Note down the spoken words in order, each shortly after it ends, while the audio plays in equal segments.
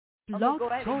I'm going to Blog go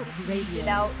ahead Talk and Radio. get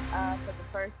out for the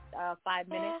first 5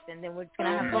 minutes, and then we're just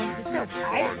going to have fun with the show, all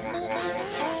right?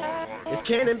 It's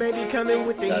Cannon Baby coming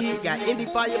with the heat. Got Indie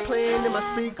Fire playing in my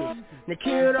speakers.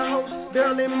 Nikhil the host,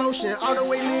 girl in motion. All the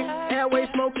way lit,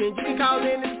 airway smoking. You can call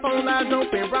in, this phone lines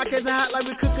open. Rockets are hot like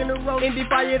we cooking the roast. Indie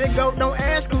Fire the GOAT, don't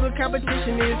ask who the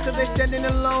competition is, cause they standing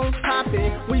alone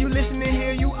popping. When you listen to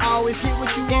hear, you always get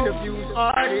what you want. Interviews,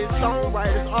 artists,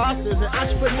 songwriters, authors, and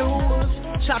entrepreneurs.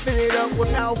 Chopping it up with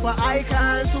powerful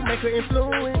icons who make an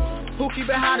influence. Who keep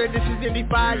it hotter, this is Indie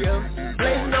Fire.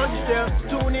 Blazing on yourself,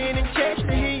 tune in and catch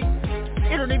the heat.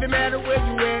 It don't even matter where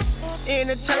you at.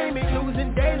 Entertainment, news,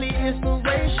 and daily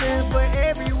inspiration for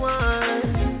everyone.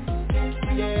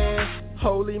 Yeah,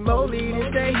 holy moly,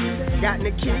 this day heat. Got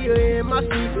Nakia in my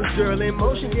speakers. Girl in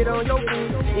motion, get on your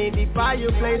feet. Indie Fire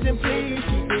blazing, please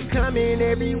keep it coming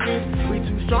every week. We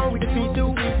too strong, we defeat the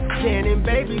weak. Cannon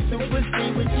Baby, super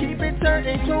speed. We keep it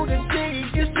turning to the T.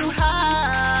 It's too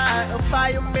high. A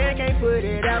fireman can't put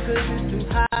it out cause it's too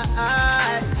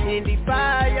high. Indie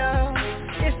Fire,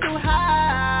 it's too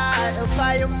high. A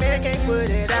fireman can't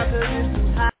put it out cause it's too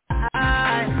high.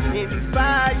 Indie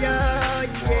Fire, yeah.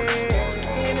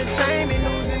 Entertainment,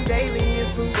 news, and daily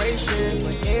inspiration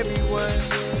for everyone.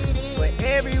 For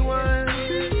everyone.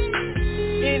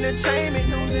 Entertainment,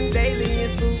 news, and daily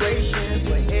inspiration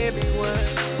for everyone.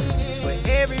 For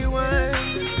everyone.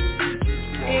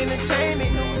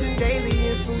 Entertainment, news, and daily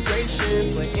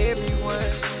inspiration for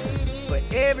everyone. For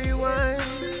everyone.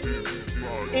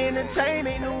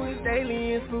 Entertainment, news,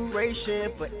 daily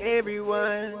inspiration for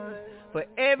everyone. For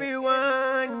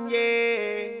everyone,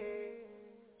 yeah.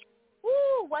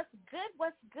 Woo, what's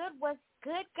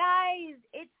good, guys?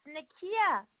 It's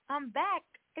Nakia. I'm back.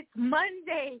 It's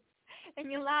Monday,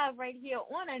 and you're live right here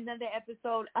on another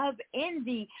episode of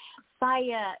Indie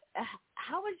Fire.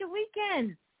 How was your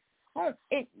weekend? Oh,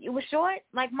 it was short,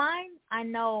 like mine. I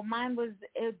know mine was.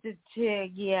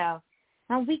 Yeah.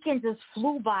 My weekend just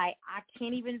flew by. I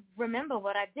can't even remember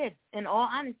what I did. In all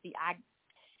honesty,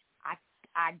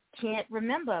 I can't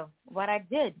remember what I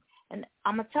did. And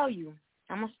I'm going to tell you,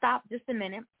 I'm going to stop just a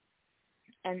minute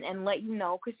and let you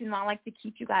know, because, I like to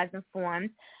keep you guys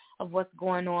informed of what's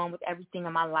going on with everything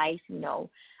in my life, and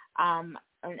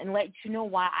let you know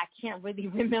why I can't really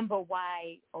remember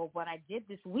why or what I did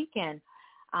this weekend.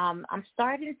 I'm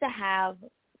starting to have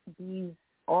these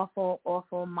awful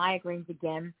migraines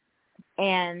again.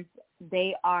 And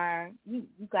they are, you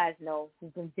guys know,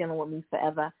 who've been dealing with me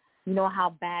forever, you know how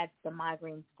bad the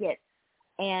migraines get.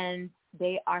 And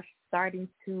they are starting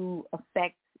to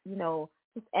affect,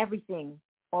 just everything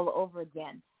all over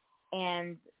again.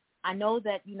 And I know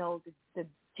that, the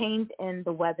change in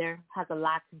the weather has a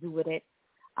lot to do with it.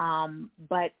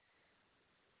 But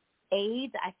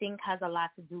AIDS, I think, has a lot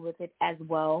to do with it as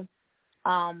well.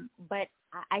 But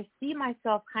I see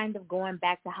myself kind of going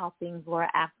back to how things were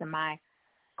after my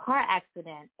car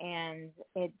accident, and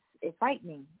it's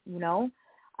frightening, it's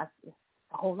a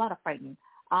whole lot of frightening.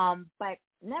 But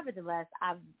nevertheless,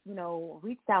 I've,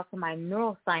 reached out to my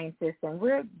neuroscientist, and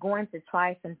we're going to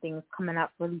try some things coming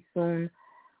up really soon,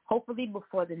 hopefully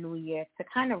before the new year, to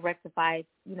kind of rectify,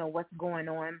 what's going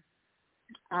on.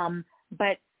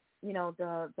 But,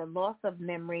 the loss of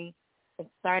memory is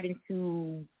starting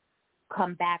to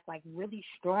come back like really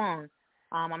strong.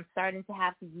 I'm starting to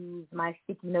have to use my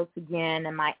sticky notes again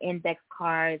and my index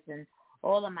cards and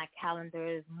all of my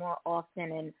calendars more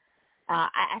often. And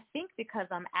I think because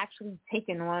I'm actually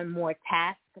taking on more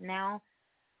tasks now,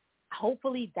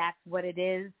 hopefully that's what it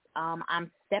is.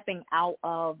 I'm stepping out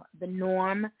of the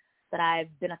norm that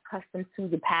I've been accustomed to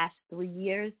the past 3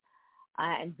 years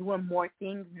and doing more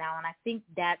things now. And I think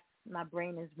that my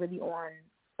brain is really on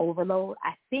overload.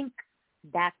 I think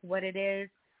that's what it is.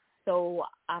 So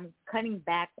I'm cutting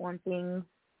back on things,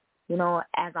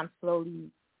 as I'm slowly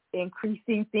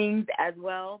increasing things as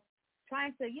well,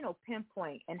 trying to,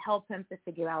 pinpoint and help him to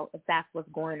figure out if that's what's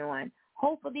going on.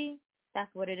 Hopefully that's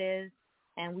what it is,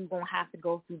 and we won't have to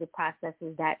go through the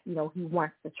processes that, he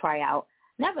wants to try out.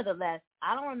 Nevertheless,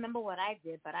 I don't remember what I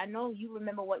did, but I know you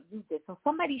remember what you did. So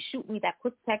somebody shoot me that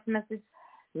quick text message.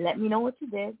 Let me know what you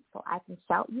did so I can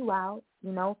shout you out.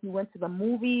 If you went to the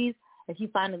movies, if you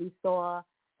finally saw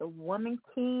The Woman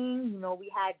King, we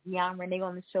had Dion Renee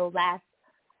on the show last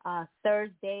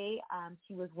Thursday.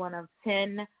 She was one of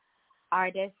 10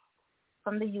 artists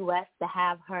from the U.S. to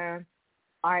have her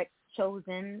art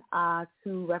chosen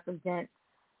to represent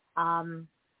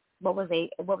what was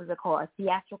it called? A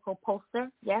theatrical poster,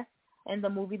 yes, in the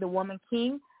movie The Woman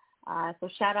King. So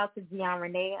shout out to Dion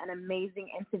Renee, an amazing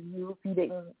interview. If you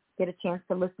didn't get a chance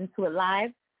to listen to it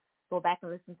live, go back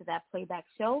and listen to that playback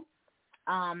show.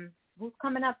 who's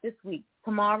coming up this week?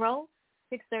 Tomorrow,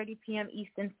 6:30 p.m.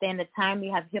 Eastern Standard Time, we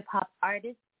have hip-hop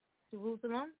artist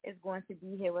Jerusalem is going to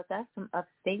be here with us from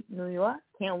upstate New York.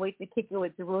 Can't wait to kick it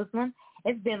with Jerusalem.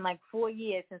 It's been like 4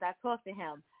 years since I talked to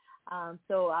him.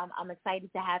 So I'm excited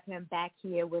to have him back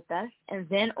here with us. And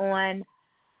then on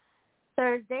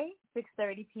Thursday,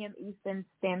 6:30 p.m. Eastern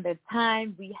Standard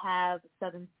Time, we have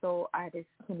Southern Soul artist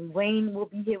Kenny Wayne will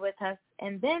be here with us.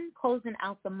 And then closing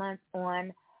out the month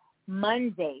on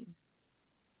Monday,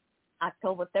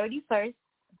 October 31st.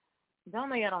 Y'all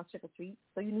know y'all don't trick or treat,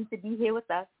 so you need to be here with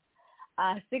us.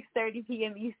 6:30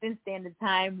 p.m. Eastern Standard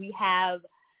Time, we have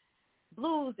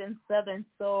blues and Southern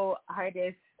Soul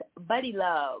artist Buddy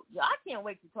Love. Yo, I can't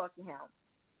wait to talk to him.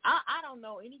 I don't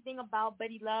know anything about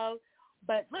Buddy Love,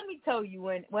 but let me tell you,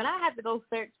 when I had to go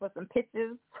search for some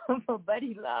pictures for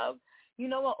Buddy Love, you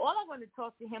know what? All I want to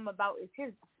talk to him about is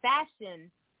his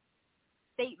fashion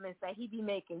statements that he be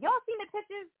making. Y'all seen the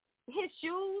pictures? His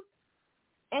shoes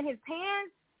and his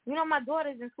pants? You know, my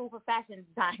daughter's in school for fashion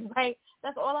design, right?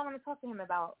 That's all I want to talk to him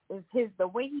about is the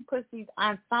way he puts these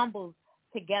ensembles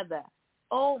together.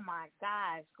 Oh, my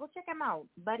gosh. Go check him out.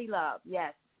 Buddy Love.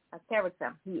 Yes, a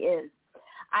character. He is.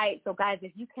 All right, so, guys,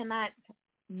 if you cannot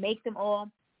make them all,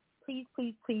 please,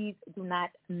 please, please do not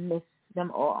miss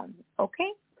them all,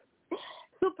 okay?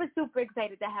 Super, super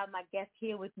excited to have my guest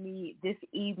here with me this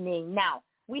evening. Now,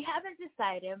 we haven't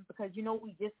decided because, you know,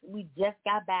 we just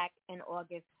got back in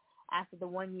August after the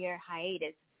 1-year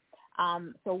hiatus.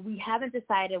 So we haven't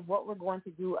decided what we're going to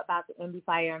do about the Indie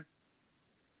Fire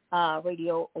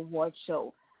Radio Awards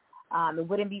show. It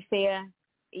wouldn't be fair,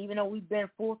 even though we've been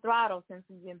full throttle since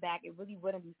we've been back, it really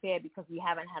wouldn't be fair because we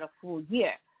haven't had a full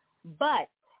year. But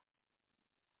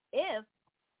if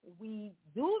we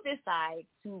do decide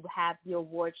to have the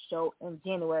awards show in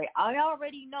January, I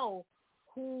already know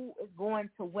who is going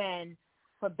to win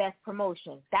for Best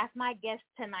Promotion. That's my guess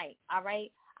tonight, all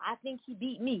right? I think he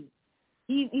beat me.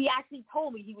 He actually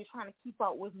told me he was trying to keep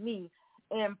up with me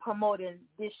in promoting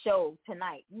this show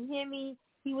tonight. You hear me?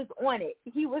 He was on it.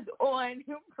 He was on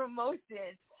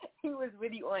promotions. He was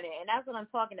really on it, and that's what I'm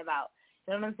talking about.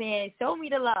 You know what I'm saying? Show me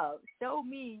the love. Show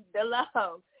me the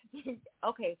love.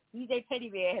 Okay, DJ Teddy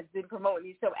Bear has been promoting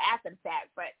this show after the fact,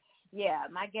 but, yeah,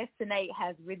 my guest tonight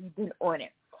has really been on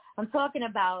it. I'm talking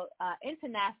about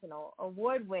international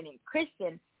award-winning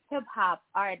Christian hip-hop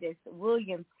artist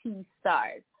William T.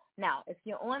 Stars. Now, if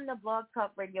you're on the Blog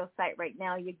Talk Radio site right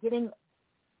now, you're getting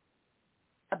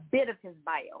a bit of his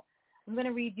bio. I'm going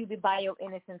to read you the bio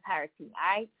in its entirety,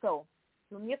 all right? So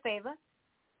do me a favor.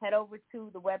 Head over to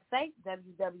the website,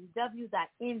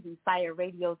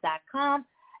 www.indiefireradio.com,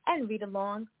 and read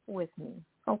along with me,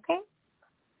 okay?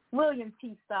 William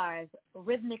T. Stars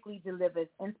rhythmically delivers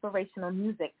inspirational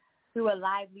music through a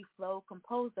lively flow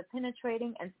composed of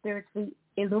penetrating and spiritually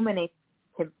illuminative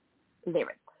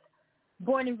lyrics.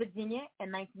 Born in Virginia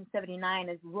in 1979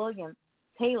 as William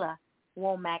Taylor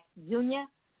Womack Jr.,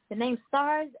 the name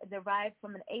Stars derives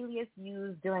from an alias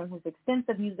used during his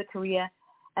extensive music career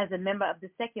as a member of the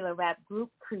secular rap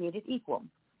group Created Equal.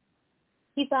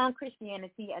 He found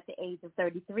Christianity at the age of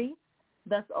 33,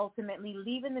 thus ultimately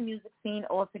leaving the music scene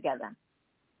altogether.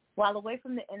 While away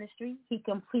from the industry, he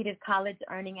completed college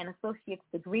earning an associate's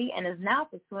degree and is now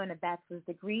pursuing a bachelor's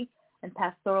degree in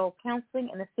pastoral counseling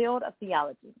in the field of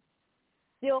theology.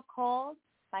 Still called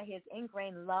by his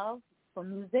ingrained love for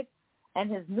music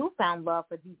and his newfound love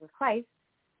for Jesus Christ,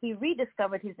 he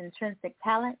rediscovered his intrinsic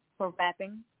talent for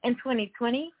rapping. In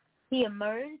 2020, he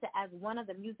emerged as one of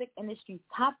the music industry's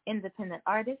top independent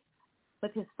artists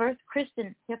with his first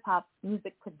Christian hip-hop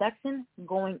music production,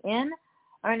 Going In,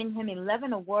 earning him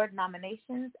 11 award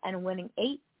nominations and winning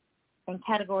 8 in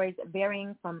categories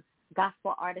varying from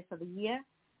Gospel Artist of the Year,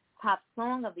 Top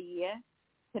Song of the Year,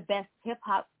 to Best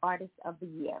Hip-Hop Artist of the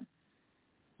Year.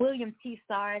 William T.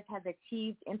 Stars has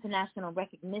achieved international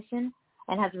recognition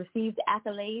and has received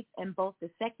accolades in both the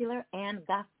secular and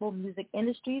gospel music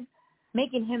industries,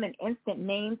 making him an instant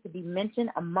name to be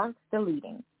mentioned amongst the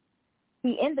leading.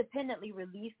 He independently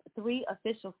released 3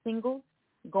 official singles,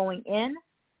 Going In,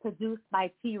 produced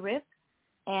by T-Riff,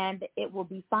 and It Will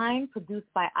Be Fine, produced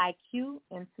by IQ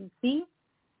M2C,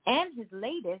 and his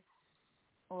latest,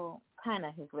 or kind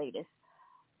of his latest,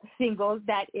 singles,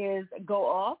 that is Go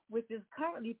Off, which is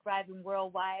currently thriving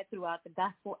worldwide throughout the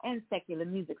gospel and secular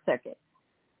music circuit.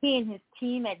 He and his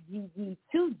team at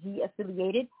GG2G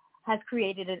Affiliated has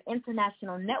created an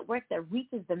international network that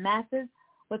reaches the masses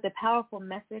with a powerful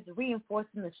message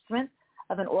reinforcing the strength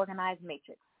of an organized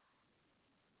matrix.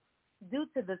 Due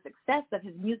to the success of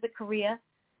his music career,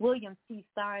 William T.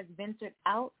 Stars ventured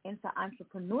out into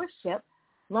entrepreneurship,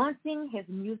 launching his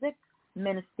music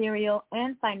ministerial,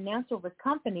 and financial with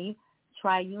company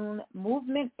Triune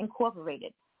Movement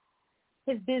Incorporated.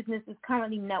 His business is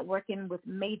currently networking with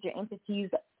major entities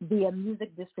via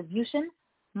music distribution,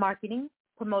 marketing,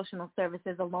 promotional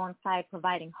services, alongside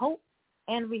providing hope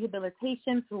and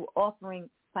rehabilitation through offering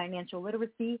financial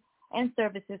literacy and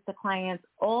services to clients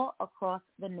all across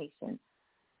the nation.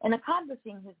 In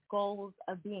accomplishing his goals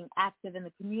of being active in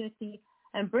the community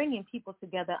and bringing people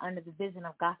together under the vision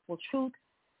of gospel truth,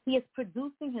 he is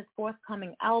producing his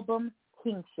forthcoming album,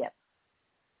 Kingship.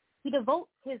 He devotes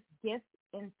his gifts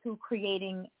into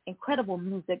creating incredible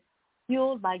music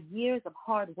fueled by years of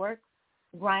hard work,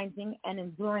 grinding, and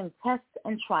enduring tests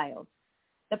and trials.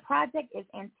 The project is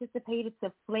anticipated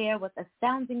to flare with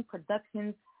astounding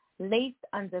productions laced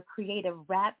under creative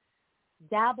rap,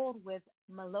 dabbled with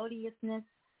melodiousness,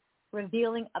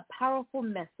 revealing a powerful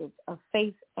message of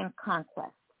faith and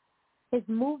conquest. His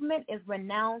movement is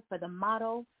renowned for the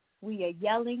motto, "We are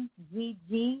yelling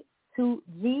GG to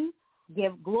G,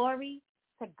 give glory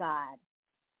to God."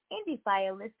 Indie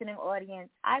Fire listening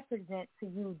audience, I present to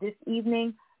you this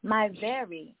evening my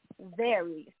very,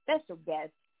 very special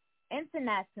guest,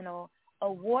 international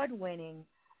award-winning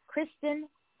Christian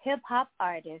hip-hop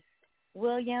artist,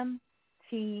 William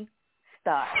T.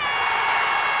 Starr.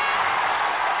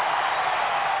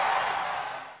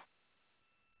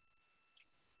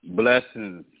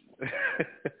 Blessings.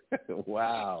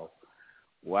 Wow.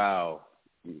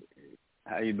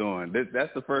 How you doing?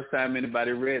 That's the first time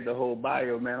anybody read the whole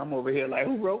bio, man. I'm over here like,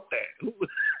 who wrote that?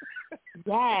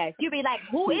 Yes. You be like,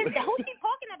 who is that? Who's he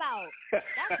talking about?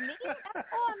 That's me? That's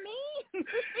all me?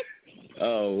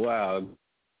 Oh, wow.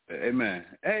 Amen.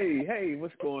 Hey,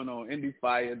 what's going on? Indie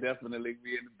Fire, definitely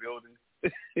be in the building.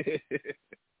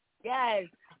 Yes.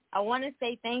 I want to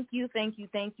say thank you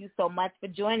so much for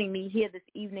joining me here this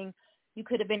evening. You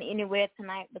could have been anywhere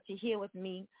tonight, but you're here with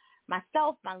me,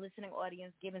 myself, my listening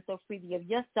audience, giving so freely of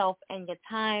yourself and your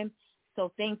time.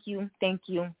 So thank you.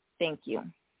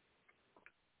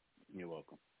 You're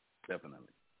welcome. Definitely.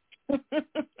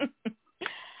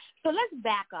 So let's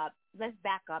back up. Just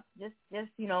back up.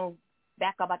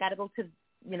 I got to go to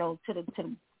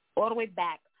the all the way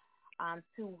back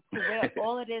to where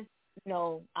all of this.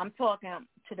 I'm talking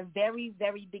to the very,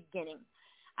 very beginning.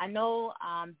 I know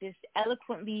this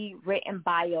eloquently written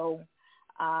bio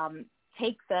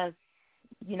takes us,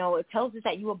 it tells us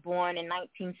that you were born in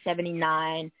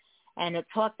 1979, and it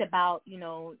talked about,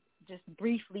 just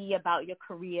briefly about your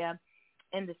career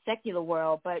in the secular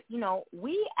world. But,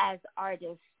 we as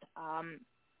artists,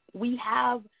 we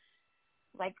have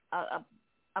like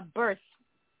a birth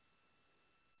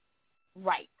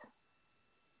right,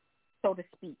 so to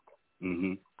speak.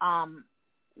 Mm-hmm.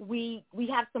 We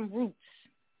have some roots,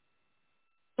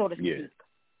 so to speak. Yeah.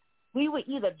 We were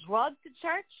either drugged to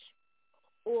church,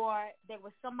 or there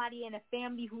was somebody in a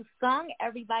family who sung.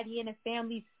 Everybody in the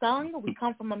family sung. We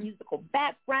come from a musical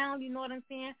background, you know what I'm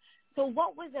saying? So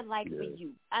what was it like for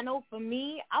you? I know for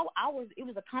me, it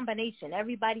was a combination.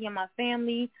 Everybody in my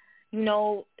family,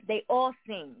 they all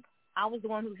sing. I was the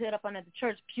one who hid up under the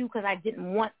church pew because I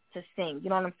didn't want to sing. You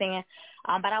know what I'm saying?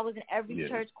 But I was in every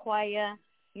church choir.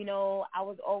 I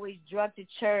was always drugged to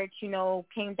church.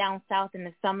 Came down south in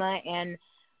the summer and,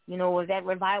 was at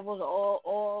revivals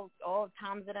all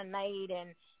times of the night.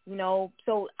 And,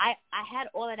 so I had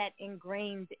all of that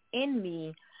ingrained in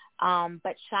me,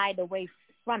 but shied away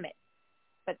from it.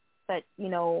 But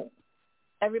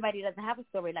everybody doesn't have a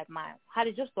story like mine. How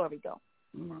did your story go?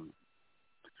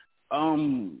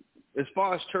 As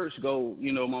far as church go,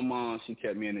 my mom, she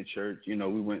kept me in the church. We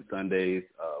went Sundays.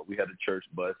 We had a church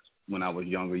bus when I was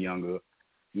younger,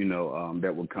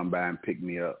 that would come by and pick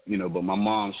me up. But my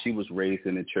mom, she was raised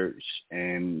in the church,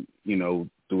 and,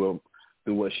 through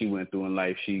what she went through in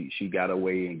life, she got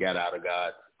away and got out of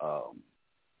God's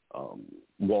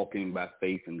walking by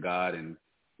faith in God. And,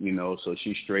 so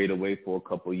she strayed away for a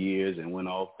couple of years and went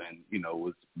off and,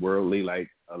 was worldly like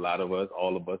a lot of us,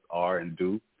 all of us are and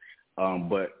do.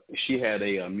 But she had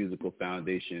a musical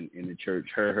foundation in the church.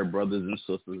 Her brothers and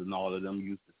sisters and all of them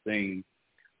used to sing.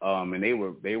 And they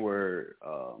were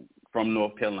from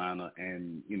North Carolina.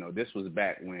 And, this was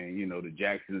back when, the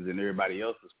Jacksons and everybody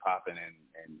else was popping.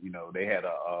 And they had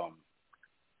a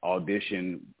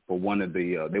audition for one of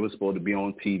the, they were supposed to be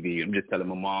on TV. I'm just telling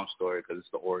my mom's story because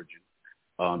it's the origin.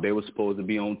 They were supposed to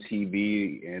be on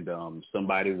TV, and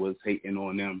somebody was hating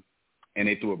on them. And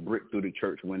they threw a brick through the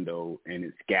church window, and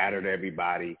it scattered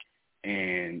everybody.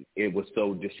 And it was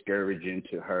so discouraging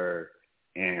to her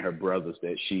and her brothers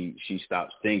that she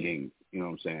stopped singing,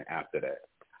 after that.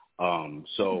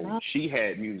 So she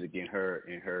had music in her,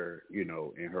 in her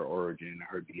origin, in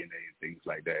her DNA and things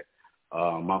like that.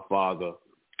 My father,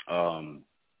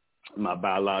 my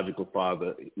biological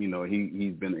father, you know,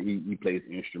 he plays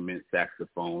instruments,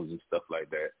 saxophones and stuff like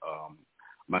that.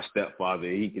 My stepfather,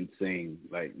 he can sing.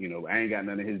 Like, you know, I ain't got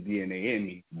none of his DNA in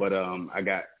me, but I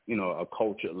got, you know, a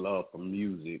cultured love for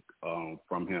music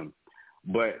from him.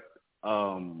 But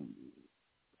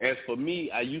as for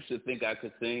me, I used to think I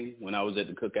could sing when I was at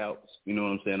the cookouts. You know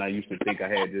what I'm saying? I used to think I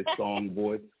had this song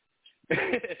voice.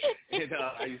 And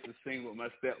I used to sing with my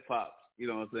step-pops, you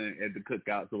know what I'm saying, at the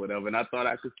cookouts or whatever, and I thought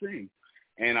I could sing.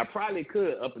 And I probably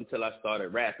could up until I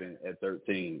started rapping at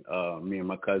 13. Me and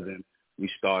my cousin, we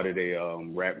started a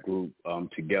rap group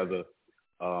together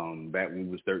back when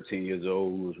we was 13 years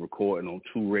old. We was recording on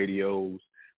 2 radios.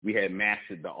 We had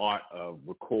mastered the art of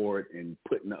record and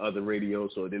putting the other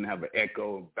radios so it didn't have an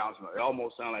echo and bouncing. It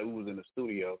almost sounded like we was in the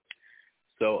studio.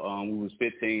 So we was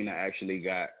 15.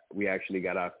 We actually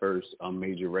got our first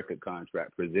major record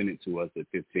contract presented to us at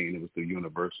 15. It was through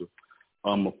Universal.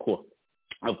 Of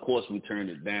course, we turned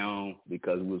it down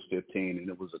because we was 15, and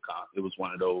it was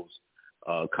one of those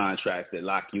contracts that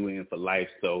lock you in for life.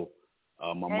 So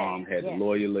my mom had the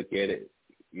lawyer look at it,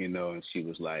 you know, and she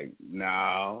was like,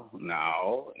 no,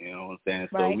 you know what I'm saying?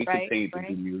 So we continued to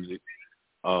do music,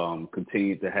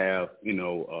 continued to have, you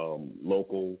know,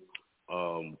 local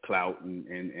clout,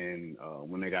 and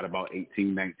when they got about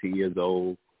 18, 19 years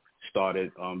old,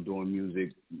 started doing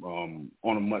music on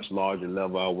a much larger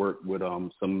level. I worked with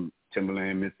some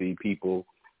Timberland, Missy people,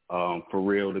 For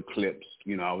Real, the Clips.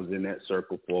 You know, I was in that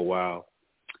circle for a while,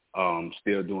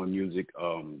 still doing music.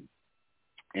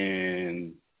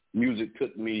 And music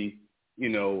took me, you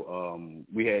know,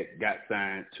 we had got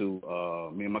signed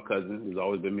to me and my cousin. It's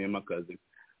always been me and my cousin.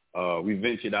 We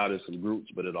ventured out in some groups,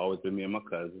 but it's always been me and my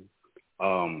cousin.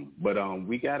 But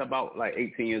we got about like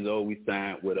 18 years old. We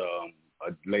signed with a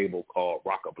label called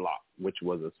Rocker Block, which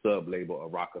was a sub-label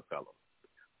of Rockefeller.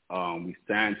 We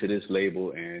signed to this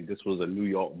label, and this was a New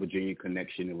York, Virginia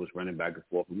connection. It was running back and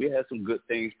forth. We had some good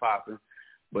things popping,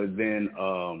 but then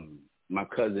my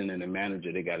cousin and the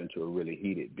manager, they got into a really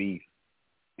heated beef,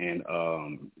 and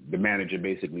the manager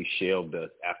basically shelved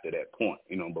us after that point,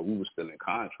 you know, but we were still in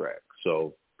contract.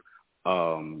 So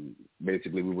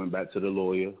basically we went back to the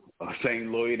lawyer,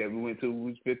 same lawyer that we went to when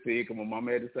we was 15, because my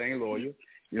mama had the same lawyer,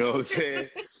 you know what I'm saying?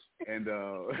 And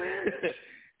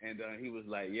he was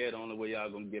like, yeah, the only way y'all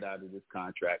going to get out of this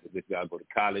contract is if y'all go to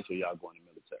college or y'all go in the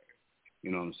military. You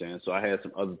know what I'm saying? So I had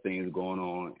some other things going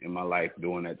on in my life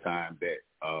during that time that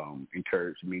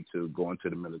encouraged me to go into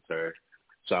the military.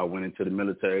 So I went into the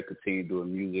military, continued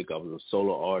doing music. I was a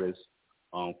solo artist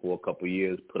for a couple of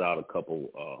years, put out a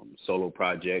couple solo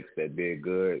projects that did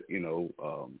good, you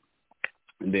know.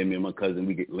 And then me and my cousin,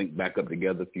 we get linked back up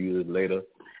together a few years later.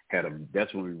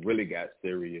 That's when we really got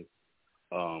serious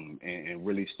and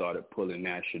really started pulling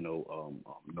national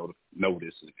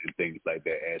notice and things like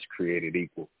that as Created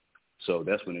Equal. So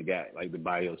that's when it got, like the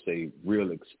bio say,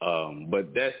 real.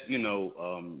 But that's, you know,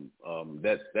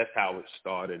 that's how it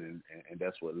started, and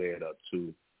that's what led up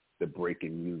to the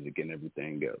breaking music and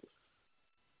everything else.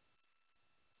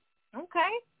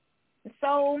 Okay.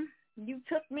 So you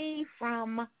took me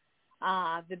from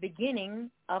the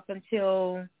beginning up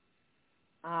until,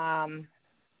 I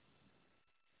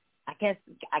guess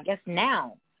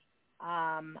now.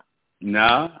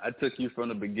 No, I took you from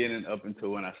the beginning up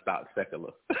until when I stopped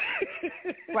secular.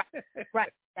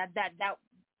 Right. That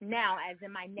now, as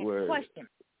in my next question.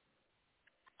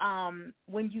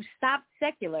 When you stopped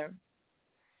secular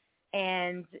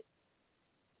and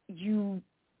your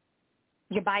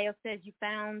bio says you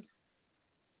found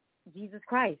Jesus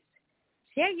Christ,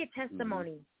 share your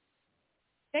testimony.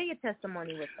 Mm-hmm. Share your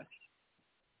testimony with us.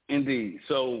 Indeed.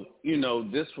 So, you know,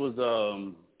 this was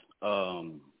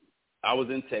I was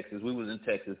in Texas. We was in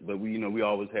Texas, but we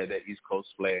always had that East Coast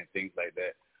flair and things like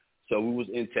that. So we was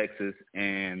in Texas,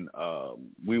 and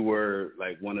we were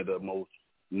like one of the most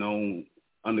known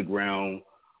underground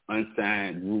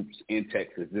unsigned groups in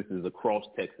Texas. This is across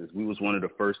Texas. We was one of the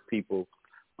first people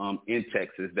in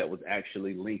Texas that was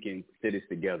actually linking cities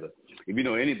together. If you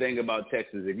know anything about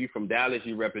Texas, if you're from Dallas,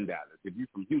 you repping Dallas. If you're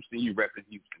from Houston, you repping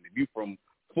Houston. If you're from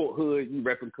Fort Hood, you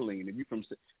repping Killeen. If you from,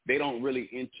 they don't really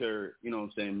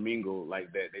mingle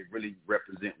like that. They really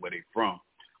represent where they're from.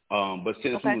 But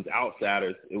since we was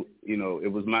outsiders,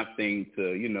 it was my thing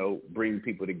to, bring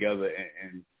people together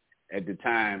and at the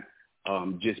time,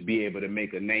 just be able to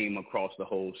make a name across the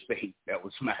whole state. That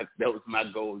was my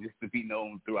goal, just to be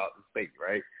known throughout the state,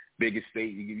 right? Biggest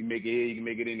state, you make it here, you can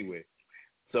make it anywhere.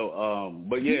 So,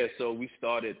 so we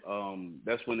started,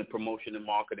 that's when the promotion and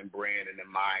marketing brand and the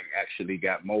mind actually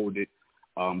got molded.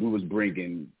 We was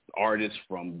bringing artists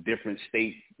from different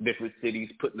states, different cities,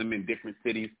 putting them in different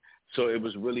cities. So it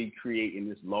was really creating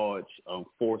this large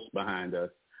force behind us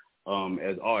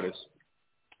as artists,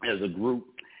 as a group.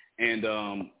 And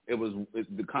it was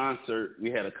the concert.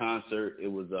 We had a concert.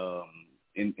 It was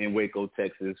in Waco,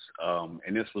 Texas.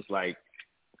 And this was like,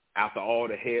 after all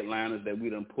the headliners that we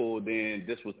done pulled in,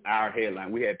 this was our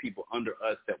headline. We had people under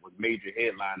us that was major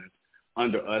headliners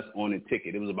under us on the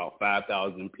ticket. It was about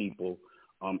 5,000 people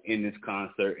in this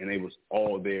concert, and they was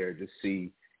all there to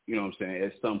see, you know what I'm saying,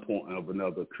 at some point of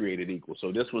another, Created Equal.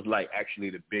 So this was like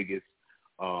actually the biggest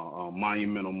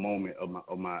monumental moment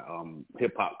of my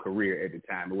hip-hop career at the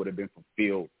time. It would have been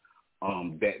fulfilled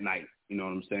that night, you know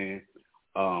what I'm saying?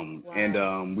 Wow.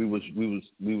 And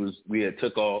we had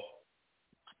took off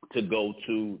to go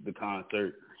to the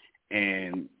concert,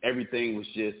 and everything was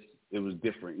just, it was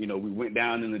different. You know, we went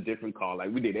down in a different car.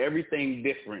 Like, we did everything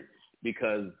different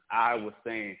because I was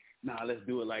saying, nah, let's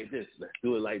do it like this. Let's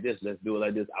do it like this. Let's do it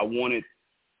like this. I wanted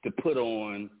to put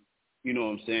on, you know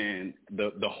what I'm saying,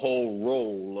 the whole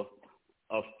role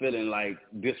of feeling like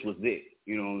this was it.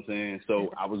 You know what I'm saying?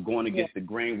 So I was going against the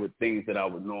grain with things that I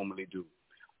would normally do.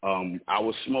 I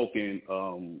was smoking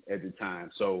at the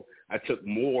time, so I took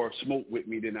more smoke with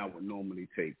me than I would normally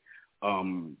take.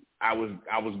 I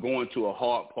was going to a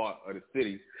hard part of the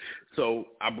city, so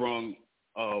I brought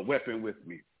a weapon with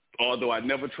me. Although I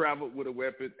never traveled with a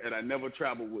weapon, and I never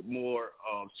traveled with more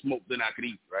smoke than I could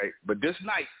eat, right? But this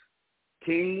night,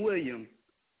 King William,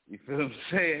 you feel what I'm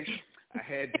saying?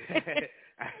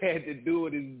 I had to do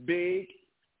it as big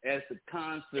as the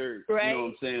concert, right, you know what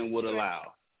I'm saying, would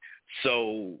allow.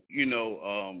 So, you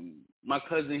know, my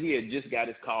cousin, he had just got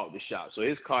his car at the shop. So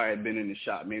his car had been in the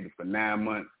shop maybe for 9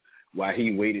 months while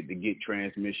he waited to get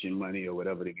transmission money or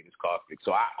whatever to get his car fixed.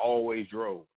 So I always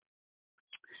drove.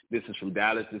 This is from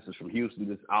Dallas. This is from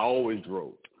Houston. I always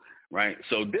drove, right?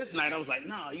 So this night I was like,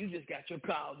 nah, you just got your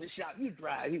car at the shop. You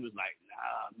drive. He was like,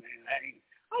 nah, man, I ain't.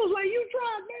 I was like, you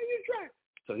drive, man, you drive.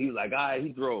 So he was like, all right, he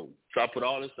drove. So I put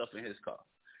all this stuff in his car.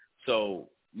 So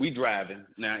we driving.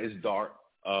 Now it's dark.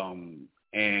 And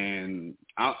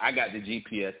I got the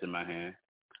GPS in my hand,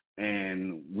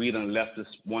 and we done left this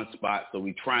one spot, so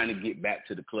we trying to get back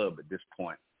to the club at this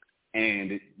point.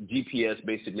 And the GPS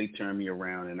basically turned me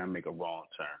around, and I make a wrong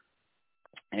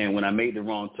turn. And when I made the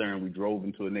wrong turn, we drove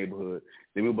into a neighborhood.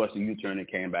 Then we busted a U-turn and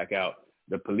came back out.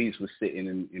 The police was sitting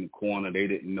in the corner. They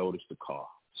didn't notice the car.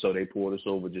 So they pulled us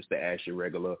over just to ask you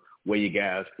regular, where you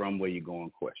guys from, where you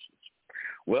going questions.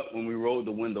 Well, when we rolled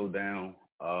the window down,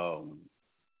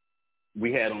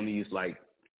 we had on these like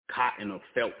cotton or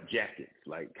felt jackets,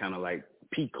 like kind of like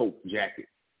peacoat jackets,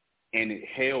 and it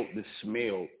held the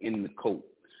smell in the coat.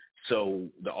 So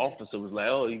the officer was like,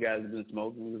 "Oh, you guys have been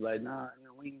smoking?" We was like, "Nah, you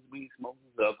know, we ain't smoking."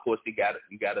 So of course he got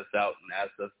us out and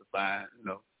asked us to find, you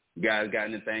know, you guys got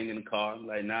anything in the car? I'm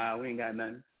like, "Nah, we ain't got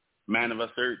nothing." Man of our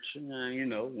search, you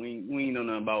know, we ain't know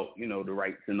nothing about, you know, the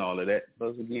rights and all of that.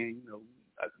 But again, you know,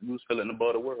 we was feeling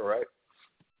above the world, right?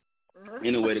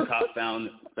 Anyway, the cops found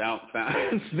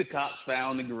the cops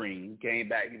found the green. Came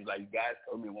back. He was like, "You guys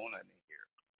told me I want nothing in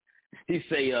here." He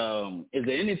say, "Is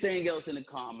there anything else in the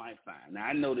car I might find?" Now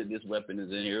I know that this weapon is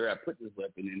in here. I put this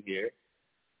weapon in here,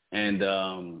 and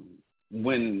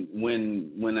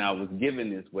when I was given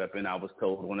this weapon, I was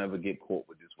told, "Don't ever get caught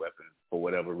with this weapon for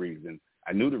whatever reason."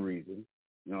 I knew the reason.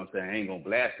 You know what I'm saying? I ain't gonna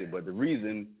blast it, but the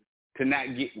reason to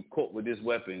not get caught with this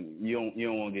weapon, you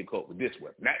don't want to get caught with this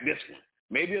weapon, not this one.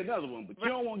 Maybe another one, but you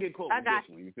don't want to get caught with this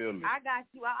one. You feel me? I got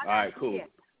you. All right, cool. Yeah.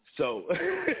 So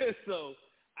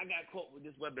I got caught with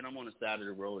this weapon. I'm on the side of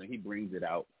the road, and he brings it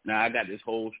out. Now, I got this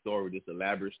whole story, this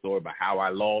elaborate story about how I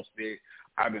lost it.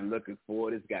 I've been looking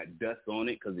for it. It's got dust on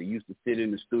it because it used to sit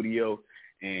in the studio,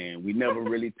 and we never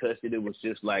really touched it. It was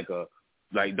just like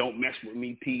don't mess with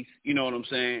me piece. You know what I'm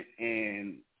saying?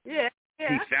 And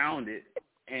he found it,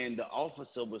 and the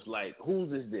officer was like,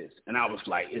 "Whose is this?" And I was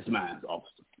like, "It's mine,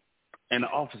 officer." And the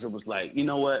officer was like, "You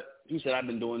know what?" He said, "I've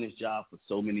been doing this job for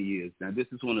so many years." Now, this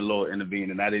is when the Lord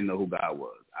intervened, and I didn't know who God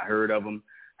was. I heard of him,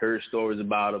 heard stories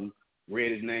about him,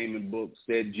 read his name in books,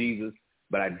 said Jesus,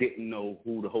 but I didn't know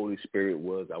who the Holy Spirit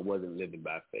was. I wasn't living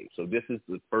by faith. So this is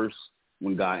the first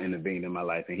when God intervened in my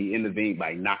life, and he intervened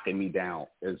by knocking me down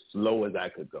as low as I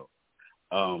could go.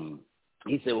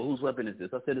 He said, "Well, whose weapon is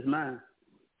this?" I said, "It's mine."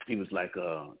 He was like,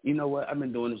 "You know what? I've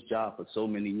been doing this job for so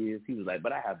many years." He was like,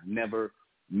 "But I have never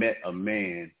met a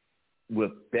man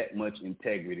with that much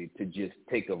integrity to just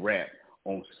take a rap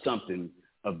on something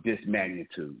of this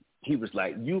magnitude." He was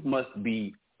like, "You must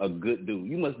be a good dude.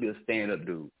 You must be a stand-up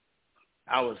dude."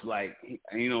 I was like,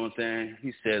 you know what I'm saying?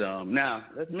 He said, now,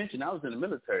 let's mention I was in the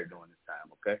military during this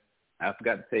time, okay? I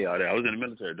forgot to tell y'all that. I was in the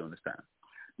military during this time.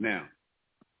 Now,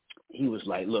 he was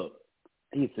like, look,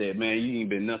 he said, man, you ain't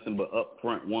been nothing but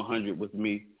upfront 100 with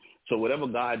me. So whatever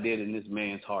God did in this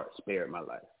man's heart spared my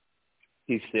life.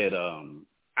 He said,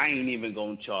 I ain't even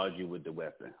going to charge you with the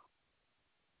weapon.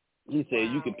 He said,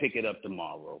 wow. You can pick it up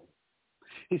tomorrow.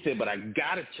 He said, but I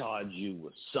got to charge you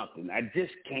with something. I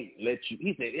just can't let you.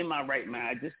 He said, in my right mind,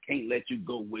 I just can't let you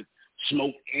go with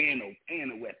smoke and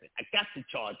a weapon. I got to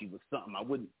charge you with something. I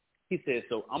wouldn't. He said,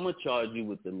 so I'm going to charge you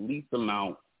with the least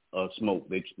amount of smoke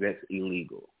that's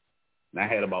illegal. And I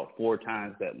had about 4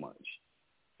 times that much.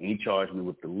 And he charged me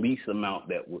with the least amount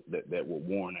that would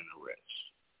warrant an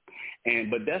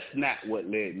arrest. But that's not what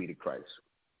led me to Christ.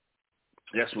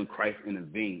 That's when Christ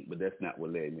intervened, but that's not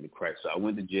what led me to Christ. So I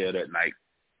went to jail that night.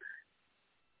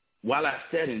 While I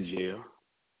sat in jail,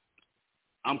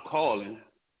 I'm calling,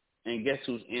 and guess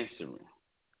who's answering?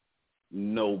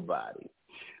 Nobody.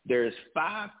 There's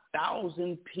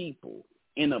 5,000 people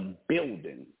in a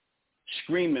building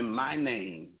screaming my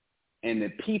name, and the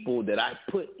people that I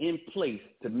put in place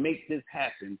to make this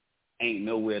happen ain't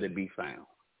nowhere to be found.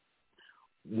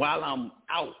 While I'm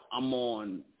out, I'm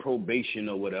on probation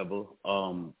or whatever,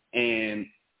 and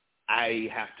I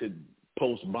have to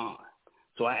post bond.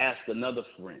 So I asked another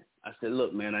friend. I said,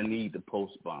 look, man, I need to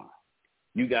post bond.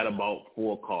 You got about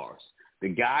 4 cars. The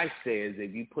guy says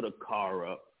if you put a car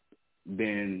up,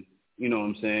 then, you know what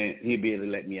I'm saying, he'll be able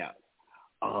to let me out.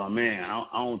 Oh, man, I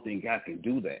don't think I can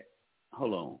do that.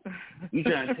 Hold on. You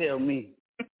trying to tell me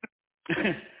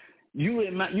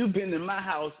you've been in my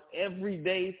house every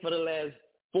day for the last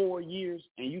 4 years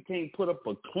and you can't put up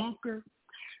a clunker?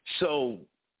 So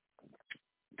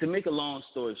to make a long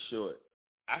story short,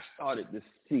 I started to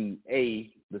see,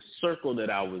 A, the circle that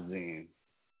I was in,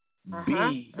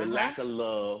 B, the lack of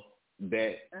love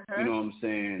that, you know what I'm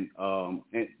saying,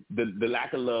 and the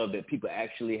lack of love that people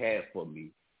actually had for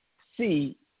me.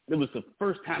 C, it was the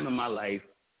first time in my life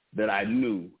that I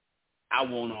knew I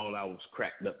wasn't all I was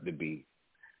cracked up to be.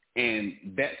 And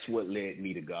that's what led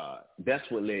me to God. That's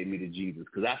what led me to Jesus.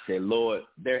 Because I said, Lord,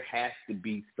 there has to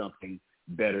be something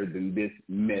better than this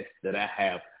mess that I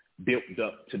have built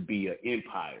up to be an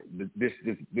empire. This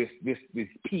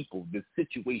people, this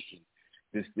situation,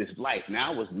 this life.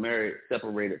 Now I was married,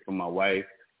 separated from my wife.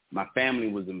 My family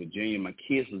was in Virginia. My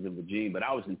kids was in Virginia. But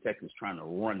I was in Texas trying to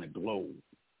run the globe.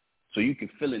 So you can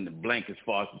fill in the blank as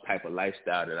far as the type of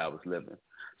lifestyle that I was living.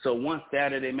 So one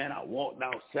Saturday, man, I walked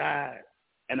outside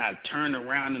and I turned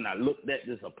around and I looked at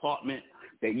this apartment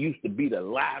that used to be the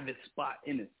livest spot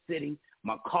in the city.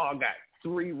 My car got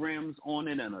 3 rims on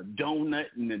it and a donut,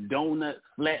 and the donut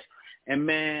flat. And,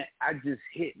 man, I just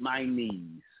hit my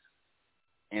knees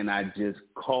and I just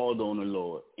called on the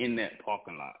Lord in that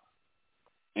parking lot.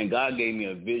 And God gave me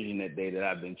a vision that day that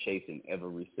I've been chasing ever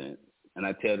since. And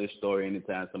I tell this story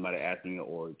anytime somebody asks me the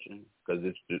origin, because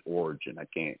it's the origin. I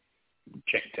can't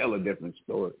tell a different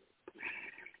story.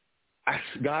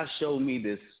 God showed me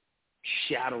this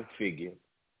shadow figure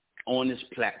on this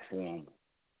platform,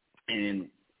 and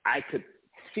I could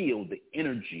feel the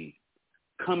energy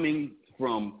coming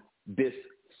from this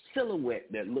silhouette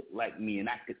that looked like me, and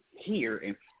I could hear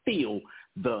and feel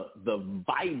the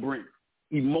vibrant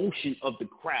emotion of the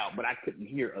crowd, but I couldn't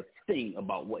hear a thing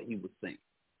about what he was saying.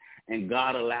 And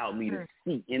God allowed me to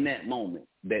see in that moment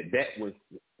that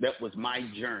was my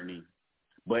journey,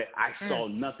 but I saw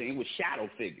nothing. It was shadow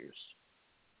figures.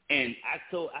 And I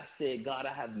said, God,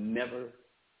 I have never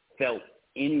felt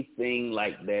anything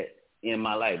like that in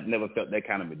my life. Never felt that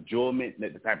kind of enjoyment,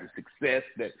 that the type of success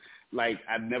that, like,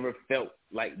 I've never felt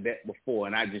like that before.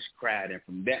 And I just cried. And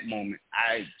from that moment,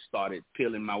 I started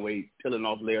peeling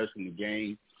off layers from the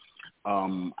game.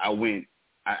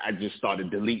 I just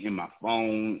started deleting my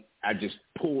phone. I just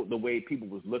pulled the way people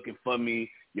was looking for me.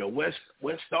 Yo, where's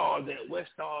Stars at? Where's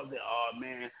Stars at? Oh,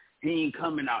 man, he ain't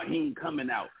coming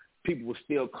out. People were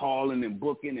still calling and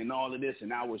booking and all of this,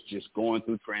 and I was just going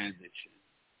through transition.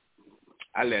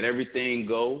 I let everything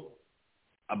go.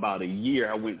 About a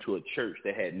year, I went to a church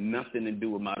that had nothing to do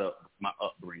with my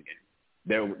upbringing.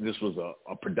 This was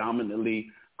a predominantly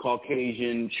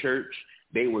Caucasian church.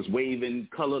 They was waving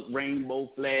colored rainbow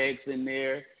flags in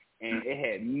there, and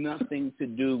it had nothing to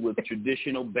do with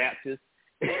traditional Baptists.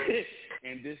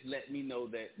 And this let me know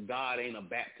that God ain't a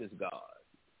Baptist God.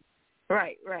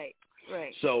 Right.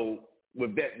 So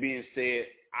with that being said,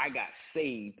 I got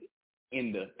saved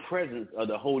in the presence of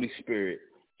the Holy Spirit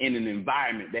in an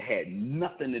environment that had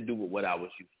nothing to do with what I was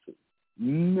used to.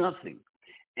 Nothing.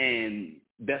 And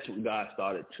that's when God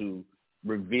started to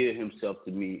reveal himself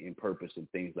to me in purpose and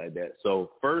things like that.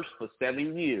 So first, for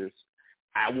 7 years,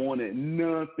 I wanted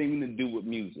nothing to do with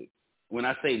music. When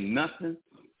I say nothing,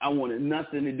 I wanted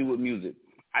nothing to do with music.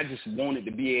 I just wanted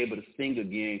to be able to sing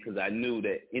again because I knew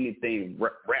that anything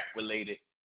rap related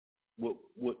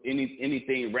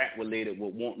anything rap related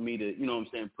would want me to, you know what I'm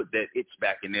saying, put that itch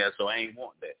back in there. So I ain't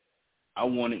want that. I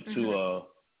wanted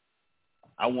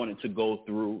to go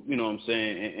through, you know what I'm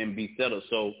saying, and be settled.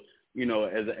 So, you know,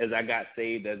 as I got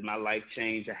saved, as my life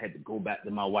changed, I had to go back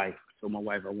to my wife. So my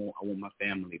wife, I want my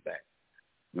family back.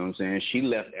 You know what I'm saying? She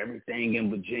left everything in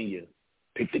Virginia,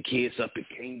 picked the kids up, and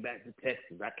came back to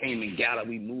Texas. I came and got her.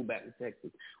 We moved back to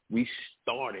Texas. We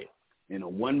started in a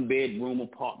 1-bedroom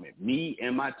apartment. Me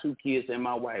and my 2 kids and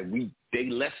my wife. They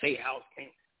left their house.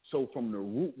 So from the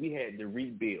root, we had to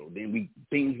rebuild. Then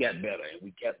things got better, and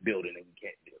we kept building, and we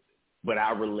kept building. But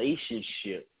our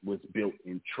relationship was built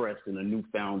in trust and a new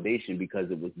foundation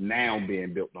because it was now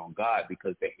being built on God,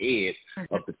 because the head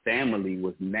of the family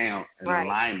was now in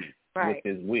alignment with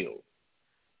his will.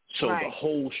 So the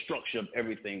whole structure of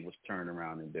everything was turned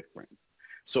around and different.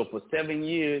 So for 7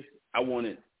 years, I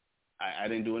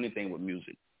didn't do anything with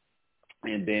music.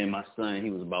 And then my son, he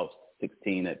was about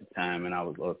 16 at the time, and I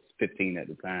was 15 at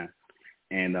the time.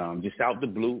 And just out the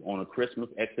blue on a Christmas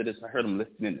Exodus, I heard him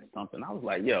listening to something. I was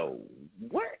like, yo,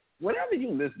 whatever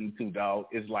you listen to, dog,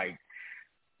 is like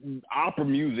opera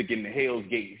music in the Hell's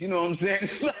Gates. You know what I'm saying?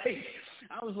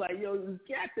 I was like, yo, there's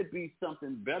got to be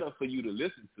something better for you to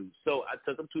listen to. So I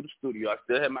took him to the studio. I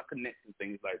still had my connections,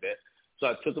 things like that. So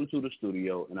I took him to the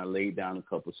studio, and I laid down a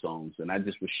couple songs, and I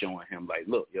just was showing him, like,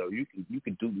 look, yo, you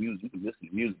can do music, you can listen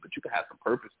to music, but you can have some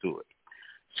purpose to it.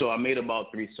 So I made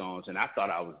about 3 songs, and I thought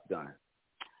I was done.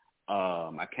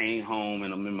 I came home,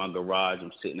 and I'm in my garage.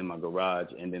 I'm sitting in my garage,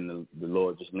 and then the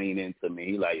Lord just leaned into me.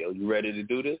 He like, yo, you ready to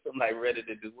do this? I'm like, ready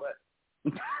to do what?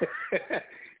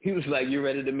 He was like, you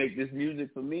ready to make this music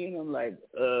for me? And I'm like,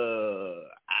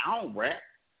 I don't rap.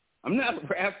 I'm not a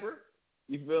rapper.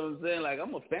 You feel what I'm saying? Like,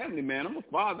 I'm a family man. I'm a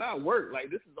father. I work. Like,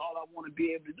 this is all I want to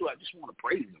be able to do. I just want to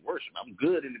praise and worship. I'm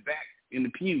good in the back, in the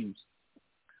pews.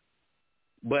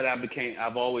 But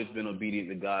I've always been obedient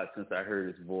to God since I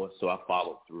heard his voice, so I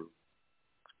followed through.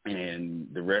 And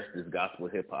the rest is gospel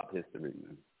hip-hop history,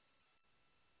 man.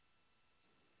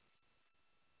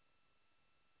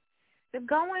 So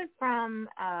going from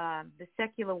the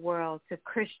secular world to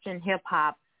Christian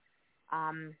hip-hop,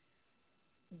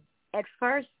 at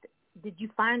first, did you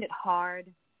find it hard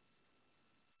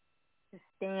to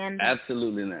stand?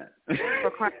 Absolutely not.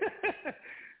 For Christ?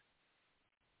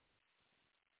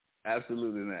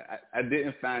 Absolutely not. I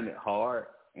didn't find it hard,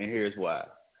 and here's why.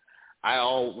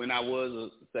 When I was a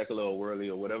secular or worldly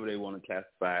or whatever they want to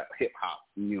classify hip-hop,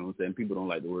 you know what I'm saying? People don't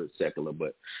like the word secular,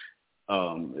 but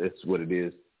it's what it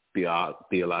is.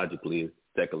 Theologically, it's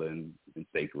secular and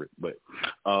sacred. But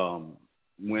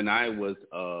when I was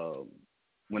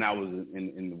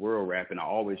in the world rapping, I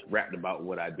always rapped about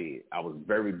what I did. I was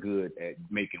very good at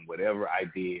making whatever I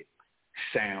did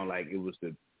sound like it was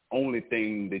the only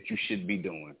thing that you should be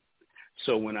doing.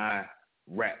 So when I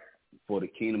rapped for the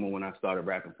kingdom, or when I started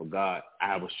rapping for God,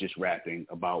 I was just rapping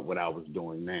about what I was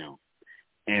doing now.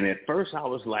 And at first I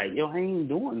was like, yo, I ain't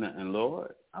doing nothing,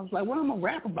 Lord. I was like, what am I gonna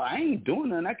rap about? I ain't doing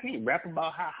nothing. I can't rap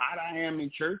about how hot I am in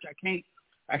church. I can't,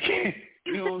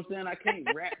 you know what I'm saying? I can't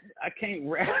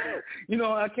rap, you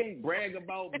know, I can't brag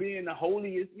about being the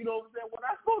holiest, you know what I'm saying? What am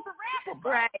I supposed to rap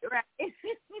about? Right.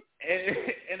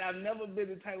 And I've never been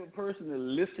the type of person to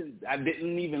listen. I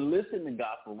didn't even listen to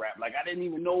gospel rap. Like, I didn't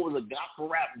even know it was a gospel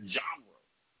rap genre.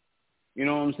 You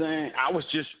know what I'm saying? I was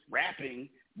just rapping,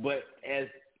 but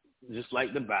just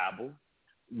like the Bible,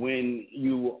 when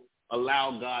you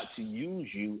allow God to use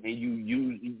you and you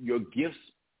use your gifts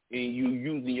and you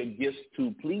using your gifts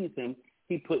to please him,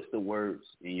 he puts the words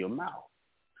in your mouth.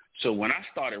 So when I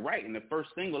started writing, the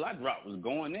first single I dropped was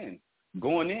Going In.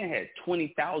 Going In had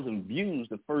 20,000 views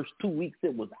the first 2 weeks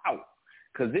it was out,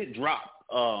 because it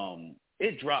dropped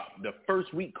the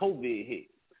first week COVID hit.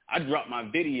 I dropped my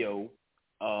video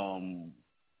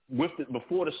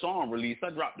before the song released. I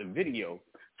dropped the video.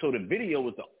 So the video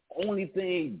was the only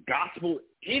thing gospel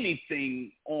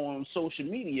anything on social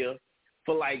media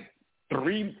for like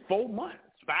 3-4 months,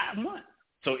 5 months.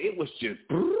 So it was just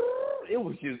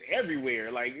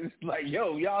everywhere. Like, it's like,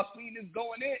 yo, y'all see this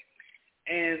Going In?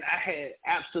 And I had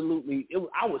I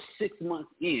was 6 months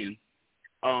in,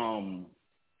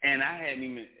 and I hadn't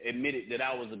even admitted that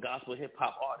I was a gospel hip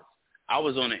hop artist. I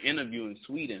was on an interview in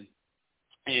Sweden,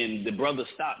 and the brother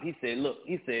stopped. He said, look,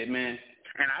 man,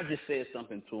 and I just said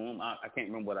something to him. I can't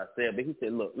remember what I said, but he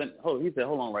said, look, he said,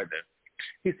 hold on right there.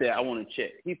 He said, I want to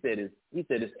check. He said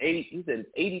it's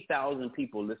 80,000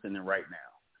 people listening right now.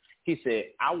 He said,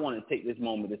 I want to take this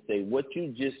moment to say what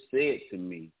you just said to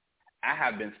me. I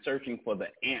have been searching for the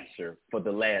answer for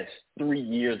the last 3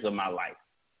 years of my life.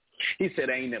 He said,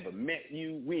 I ain't never met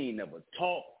you. We ain't never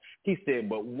talked. He said,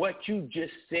 but what you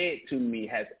just said to me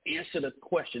has answered a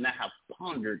question I have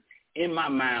pondered in my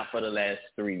mind for the last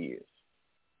 3 years.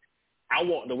 I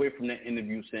walked away from that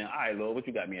interview saying, all right, Lord, what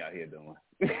you got me out here doing?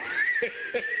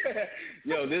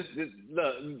 Yo,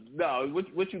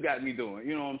 what you got me doing?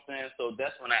 You know what I'm saying? So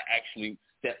that's when I actually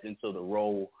stepped into the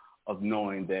role of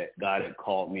knowing that God had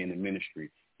called me in the ministry.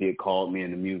 He had called me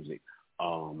in the music,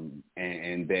 and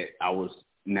that I was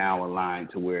now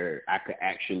aligned to where I could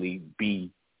actually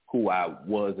be who I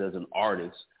was as an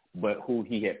artist, but who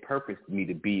he had purposed me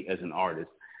to be as an artist.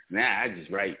 Now I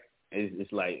just write.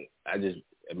 It's like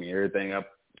everything I,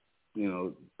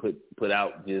 put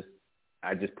out,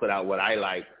 I just put out what I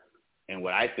like and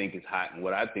what I think is hot and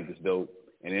what I think is dope.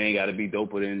 And it ain't got to be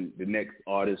doper than the next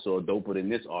artist or doper than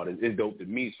this artist. It's dope to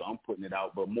me, so I'm putting it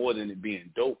out. But more than it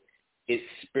being dope, it's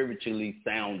spiritually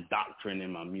sound doctrine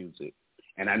in my music.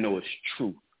 And I know it's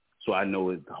true. So I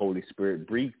know the Holy Spirit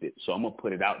breathed it. So I'm going to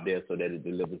put it out there so that it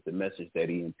delivers the message that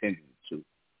he intended it to.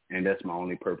 And that's my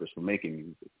only purpose for making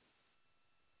music.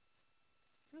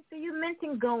 So you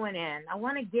mentioned Going In. I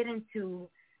want to get into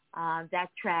that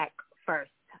track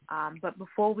first. But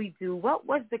before we do, what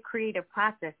was the creative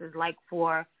process like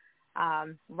for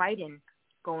writing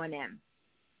Going In?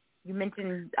 You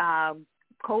mentioned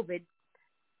COVID,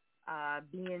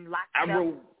 being locked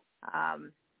up.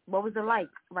 What was it like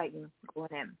writing Going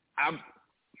In?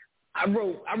 I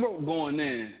wrote Going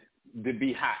In to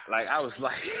be hot. Like I was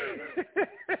like,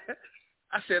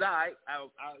 I said, all right.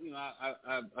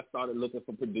 I started looking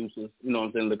for producers. You know what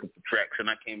I'm saying? Looking for tracks, and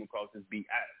I came across this beat.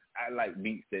 I like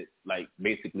beats that like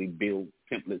basically build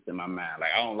templates in my mind.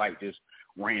 Like I don't like just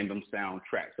random sound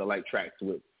tracks. I like tracks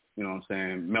with, you know what I'm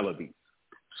saying, melody.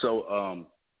 So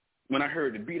when I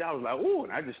heard the beat, I was like, ooh,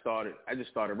 and I just started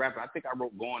rapping. I think I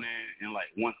wrote Going In like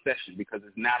one session because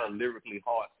it's not a lyrically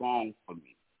hard song for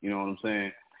me. You know what I'm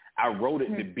saying? I wrote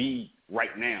it to be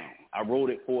right now. I wrote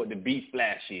it for it to be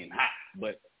flashy and hot.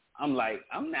 But I'm like,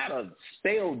 I'm not a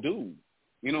stale dude.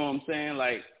 You know what I'm saying?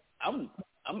 Like I'm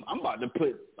about to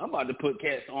put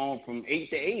cats on from 8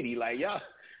 to 80, like y'all,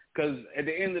 because at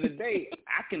the end of the day,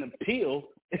 I can appeal.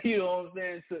 You know what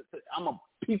I'm saying? I'm a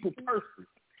people person.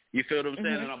 You feel what I'm saying?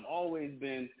 Mm-hmm. And I've always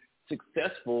been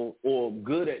successful or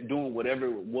good at doing whatever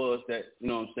it was that, you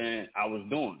know what I'm saying, I was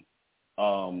doing.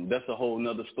 That's a whole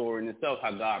nother story in itself,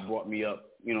 how God brought me up.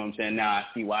 You know what I'm saying? Now I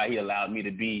see why he allowed me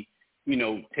to be,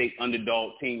 take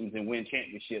underdog teams and win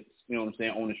championships, you know what I'm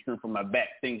saying, on the strength of my back,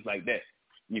 things like that.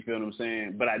 You feel what I'm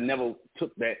saying? But I never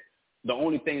took that. The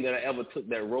only thing that I ever took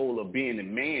that role of being the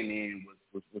man in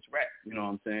was rap. You know what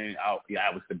I'm saying? I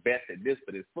was the best at this,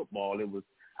 but in football,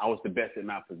 I was the best in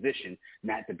my position,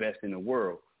 not the best in the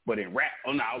world. But in rap,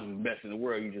 I was the best in the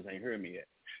world. You just ain't heard me yet.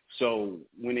 So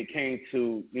when it came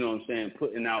to, you know what I'm saying,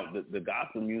 putting out the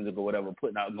gospel music or whatever,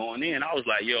 putting out Going In, I was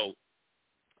like, yo,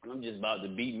 I'm just about to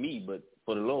be me, but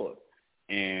for the Lord.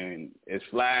 And as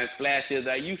flashy as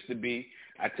I used to be,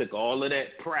 I took all of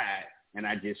that pride and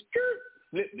I just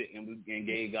flipped it and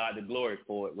gave God the glory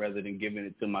for it rather than giving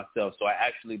it to myself. So I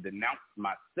actually denounced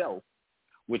myself,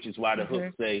 which is why the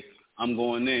hooks say, I'm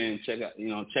going in,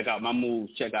 check out my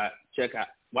moves,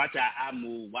 watch how I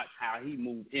move, watch how he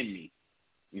moved in me.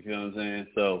 You feel what I'm saying?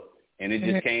 So, and it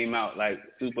just came out like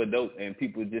super dope, and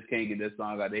people just can't get that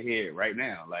song out of their head right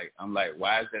now. Like, I'm like,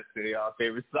 why is that still y'all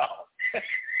favorite song?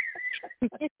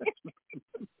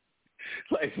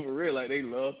 Like, for real, like, they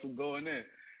love some Going In,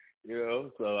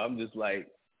 So I'm just like,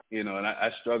 and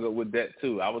I struggled with that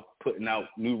too. I was putting out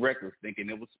new records thinking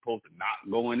it was supposed to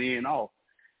not Going In off.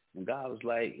 And God was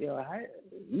like,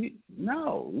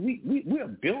 we're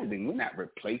building. We're not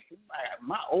replacing. Like,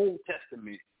 my Old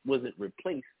Testament wasn't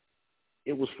replaced.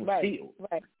 It was fulfilled.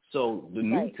 Right. So the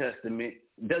New Testament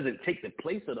doesn't take the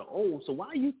place of the old. So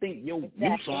why do you think your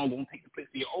new song won't take the place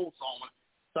of your old song?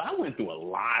 So I went through a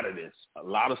lot of this, a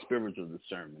lot of spiritual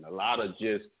discernment, a lot of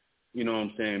just, you know what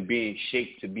I'm saying, being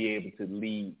shaped to be able to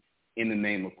lead in the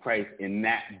name of Christ and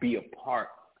not be a part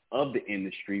of the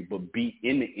industry, but be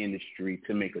in the industry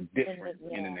to make a difference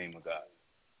in the name of God.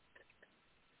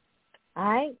 All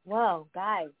right. Well,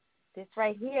 guys, this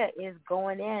right here is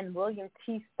Going In. William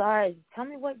T. Stars. Tell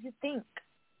me what you think.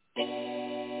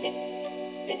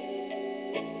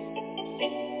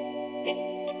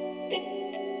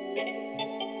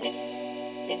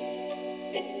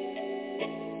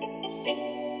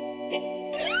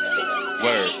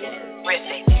 Word.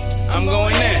 I'm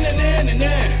going in.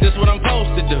 This what I'm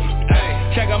supposed to do.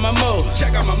 Ay. Check out my move.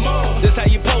 This how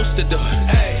you supposed to do.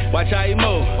 Ay. Watch how you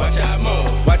move. Watch how you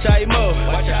move. Watch how you move.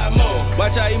 Watch how you move.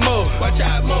 Watch how you move. Watch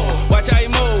how you move.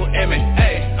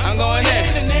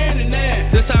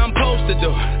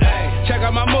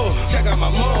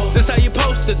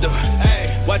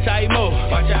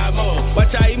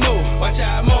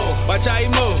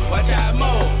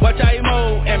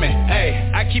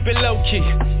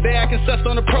 low-key. They acting sus,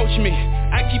 don't approach me.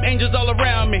 I keep angels all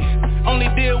around me. Only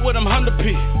deal with them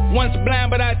 100p. One's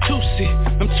blind, but I too see.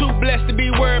 I'm too blessed to be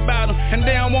worried about them. And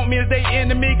they don't want me as they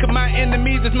enemy, cause my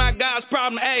enemies is my God's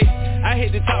problem. Ayy, I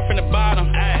hit the top from the bottom.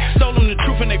 Ay, sold them the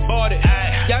truth and they bought it.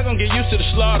 Ay, y'all gon' get used to the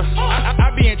slaughter.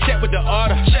 I be in check with the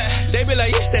order. They be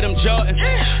like, you stay them Jordans.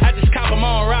 I just cop them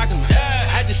on, rock them.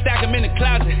 I just stack them in the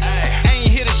closet. I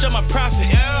ain't here to show my profit.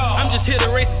 I'm just here to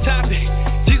raise the topic.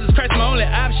 Jesus Christ my only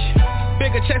option.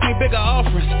 Bigger checks me bigger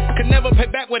offerings. Could never pay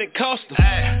back what it cost them.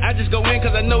 I just go in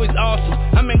cause I know he's awesome.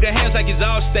 I'm in good hands like he's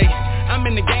all state. I'm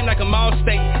in the game like I'm all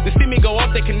state. To see me go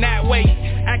up they cannot wait.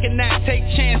 I cannot take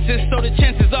chances, so the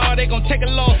chances are they gon' take a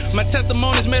loss. My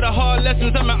testimonies made a hard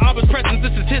lessons. I'm in Abba's presence,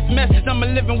 this is his message. I'm a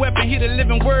living weapon, he the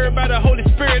living word. By the Holy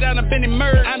Spirit, I done been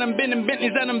immersed. I done been in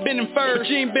Bentleys, I done been in furs. But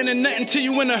you ain't been in nothing till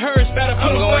you in a hearse. Better put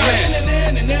I'm going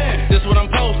in. This what I'm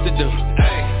supposed to do.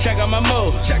 Check out my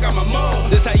move.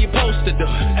 This how you supposed to do.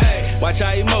 Watch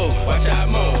how you move. Watch how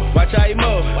you move. Watch how you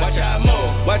move. Watch how you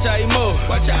move. Watch how you move.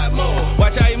 Watch how you move.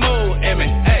 Watch how you move.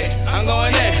 Hey, I'm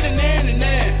going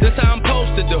in. This how I'm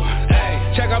supposed to do.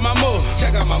 Check out my move.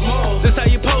 This how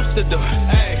you supposed to do.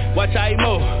 Watch how you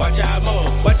move. Watch how you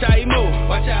move. Watch how you move.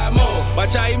 Watch how you move.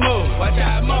 Watch how you move. Watch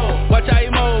how you move. Watch how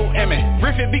you move.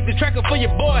 Griffin beat the tracker for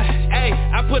your boy.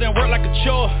 I put in work like a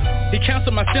chore. He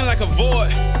canceled my sin like a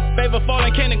void. Favor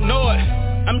falling, can't ignore it.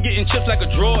 I'm getting chips like a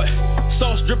droid.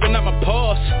 Sauce dripping out my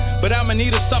pores. But I'ma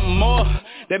need something more.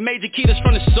 That major key that's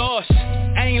from the source.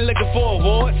 I ain't looking for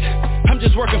awards. I'm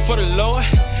just working for the Lord.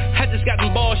 I just got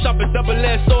them balls sharp as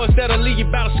double-edged swords that'll leave you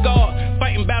battle scarred.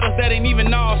 Fighting battles that ain't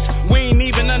even ours. We ain't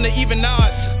even under even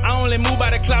odds. I only move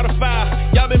by the cloud of fire.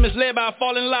 Y'all been misled by a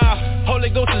falling lie. Holy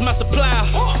Ghost is my supply.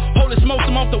 Holy smokes,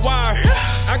 I'm off the wire.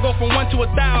 I go from 1 to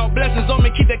 1,000. Blessings on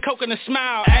me, keep that coke and a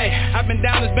smile. I've been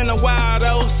down, it's been a while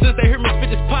though. Since they hear me spit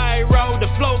this pyro. The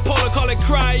flow polar, call it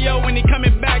cryo. When he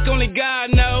coming back, only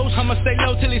God knows. I'ma stay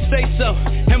low till he say so.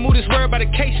 And move this word by the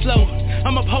caseload.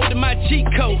 I'm upholding my cheat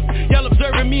code. Y'all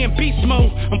observing me in beast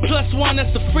mode. I'm +1,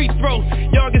 that's a free throw.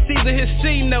 Y'all can see the his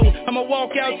C note. I'ma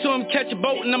walk out to him, catch a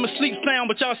boat, and I'ma sleep sound,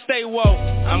 but y'all stay woke.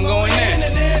 I'm going in.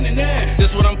 This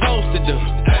what I'm supposed to do.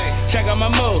 Check out my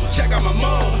move.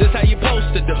 This how you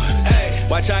supposed to do.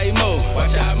 Watch how you move.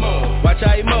 Watch how you move. Watch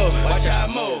how you move. Watch how you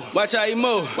move. Watch how you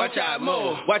move. Watch how you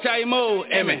move. Watch how you move.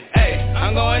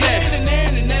 I'm going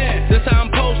in. This how I'm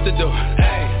supposed to do.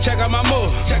 Check out my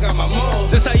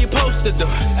move. This how you supposed to do.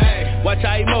 Watch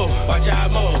how you move. Watch how you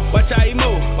move. Watch how you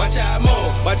move. Watch how you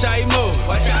move. Watch how you move.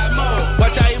 Watch how you move.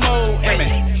 Watch how you move.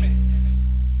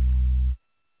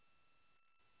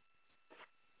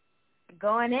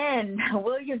 Going in,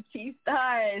 William T.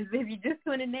 Stars. If you're just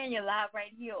tuning in, you're live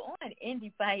right here on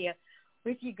Indie Fire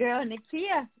with your girl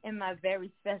Nakia and my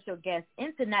very special guest,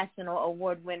 international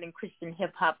award-winning Christian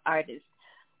hip-hop artist,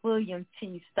 William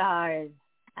T. Stars.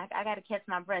 I got to catch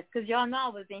my breath because y'all know I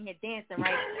was in here dancing,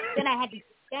 right? Then I had to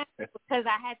dance because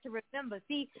I had to remember.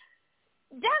 See,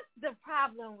 that's the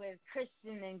problem with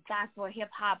Christian and gospel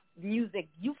hip-hop music.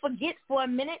 You forget for a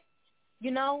minute,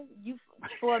 you got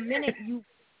to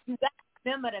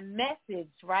remember the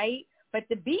message, right? But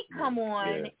the beat come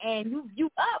on and you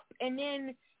up, and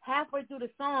then halfway through the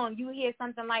song you hear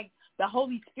something like the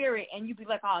Holy Spirit, and you be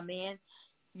like, oh man,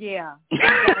 yeah, you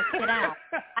gotta sit down.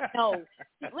 I know.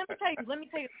 Let me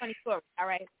tell you a funny story. All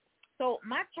right. So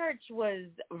my church was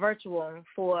virtual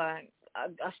for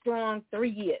a strong 3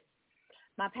 years.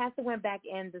 My pastor went back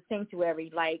in the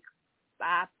sanctuary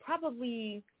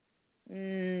probably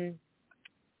May.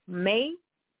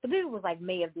 I believe it was like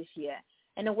May of this year.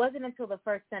 And it wasn't until the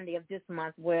first Sunday of this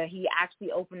month where he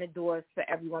actually opened the doors for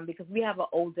everyone, because we have an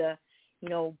older,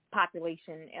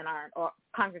 population in our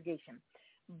congregation.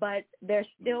 But there's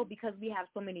still, because we have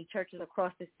so many churches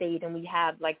across the state, and we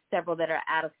have like several that are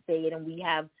out of state, and we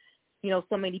have,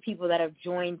 so many people that have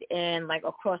joined in like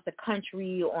across the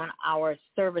country on our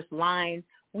service lines,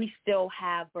 we still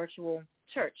have virtual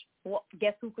church. Well,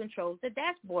 guess who controls the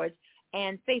dashboards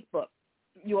and Facebook?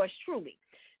 Yours truly.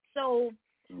 So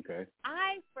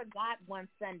I forgot one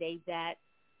Sunday that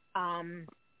I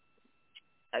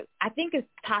think it's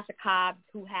Tasha Cobbs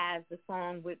who has the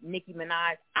song with Nicki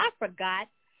Minaj. I forgot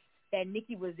that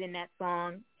Nicki was in that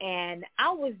song, and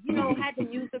I was, had the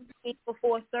music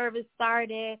before service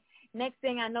started. Next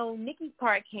thing I know, Nicki's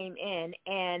part came in,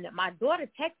 and my daughter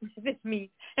texted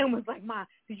me and was like, "Ma,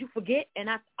 did you forget?" And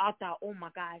I thought, oh my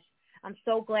gosh, I'm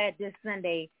so glad this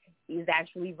Sunday is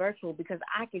actually virtual, because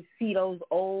I could see those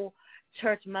old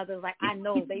church mothers. Like, I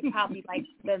know they probably like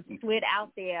slid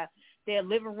out their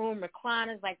living room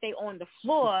recliners, like they on the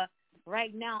floor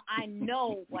right now. I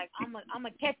know, like I'm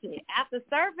gonna catch it after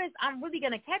service. I'm really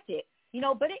gonna catch it,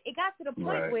 But it got to the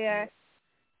point Right. where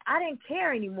I didn't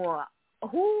care anymore.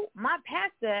 My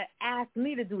pastor asked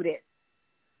me to do this.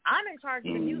 I'm in charge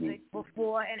of the music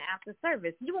before and after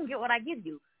service. You won't get what I give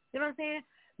you. You know what I'm saying?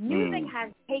 Music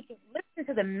has listen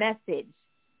to the message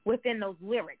within those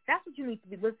lyrics. That's what you need to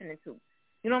be listening to.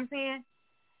 You know what I'm saying?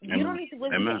 Amen. You don't need to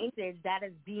listen Amen. to the message that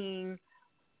is being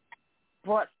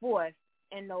brought forth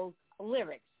in those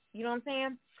lyrics. You know what I'm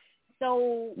saying?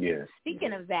 So Yes.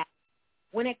 Speaking of that,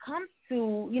 when it comes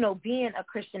to, being a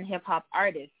Christian hip-hop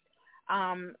artist,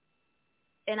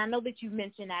 and I know that you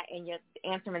mentioned that in your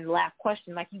answering the last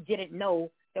question, like you didn't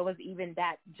know there was even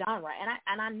that genre.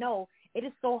 And I know it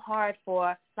is so hard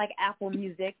for, like, Apple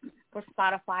Music, for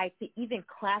Spotify to even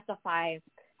classify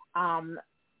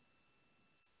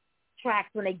tracks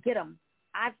when they get them.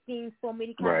 I've seen so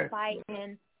many classified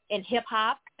in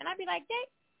hip-hop, and I'd be like,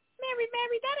 Mary,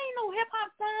 that ain't no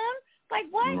hip-hop song. Like,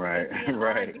 what? Right.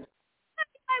 Like,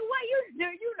 what you do?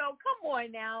 Come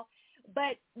on now.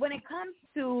 But when it comes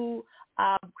to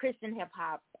Christian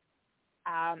hip-hop,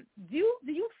 do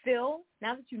you feel,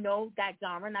 now that you know that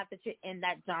genre, not that you're in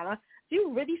that genre, do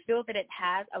you really feel that it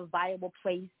has a viable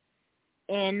place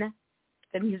in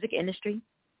the music industry?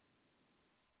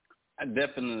 I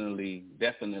definitely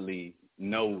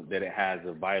know that it has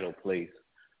a vital place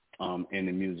in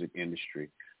the music industry.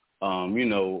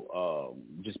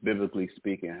 Just biblically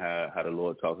speaking, how the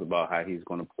Lord talks about how he's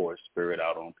going to pour his spirit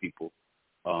out on people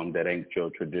that ain't your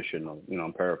traditional,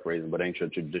 I'm paraphrasing, but ain't your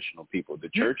traditional people. The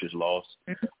church is lost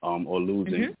or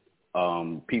losing.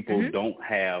 People don't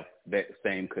have that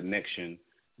same connection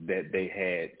that they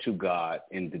had to God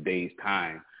in today's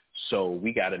time. So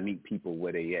we got to meet people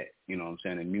where they at. You know what I'm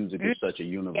saying? And music is such a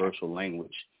universal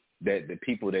language that the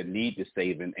people that need the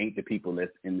saving ain't the people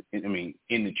that's in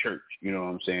the church. You know what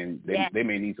I'm saying? They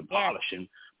may need some polishing,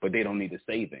 but they don't need the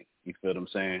saving. You feel what I'm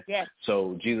saying? Yes.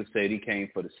 So Jesus said he came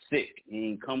for the sick. He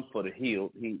ain't come for the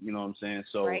healed. You know what I'm saying?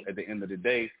 So at the end of the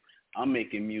day, I'm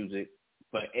making music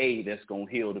for A, that's going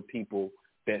to heal the people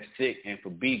that's sick, and for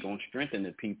B, going to strengthen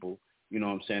the people, you know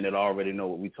what I'm saying, that already know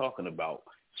what we're talking about.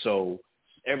 So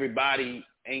everybody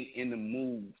ain't in the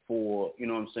mood for, you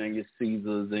know what I'm saying, your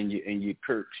Caesars and your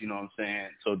Kirks, you know what I'm saying?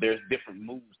 So there's different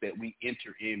moods that we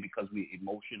enter in because we're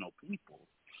emotional people.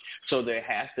 So there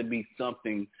has to be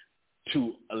something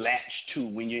to latch to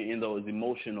when you're in those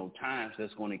emotional times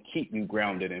that's going to keep you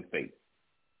grounded in faith.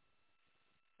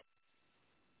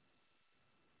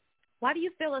 Why do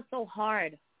you feel it's so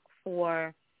hard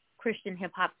for Christian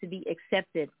hip-hop to be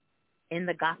accepted in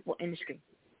the gospel industry?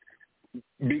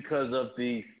 Because of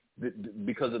the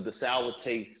sour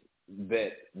taste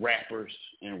that rappers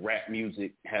and rap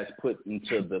music has put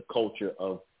into the culture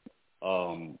of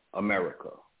America.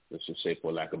 Let's just say,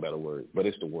 for lack of a better word, but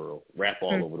it's the world. Rap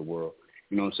all over the world.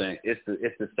 You know what I'm saying? It's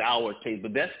the sour taste,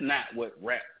 but that's not what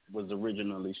rap was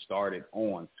originally started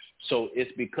on. So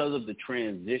it's because of the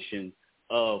transition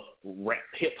of rap,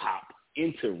 hip hop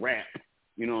into rap.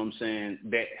 You know what I'm saying?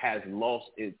 That has lost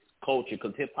its culture,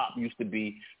 because hip hop used to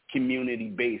be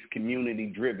community-based,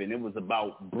 community-driven. It was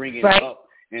about bringing up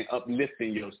and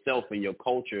uplifting yourself and your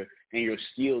culture and your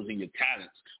skills and your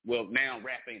talents. Well, now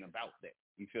rap ain't about that.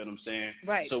 You feel what I'm saying?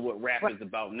 Right. So what rap is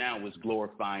about now is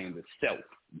glorifying the self.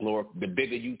 The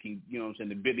bigger you can, you know what I'm saying,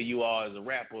 the bigger you are as a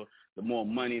rapper, the more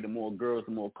money, the more girls,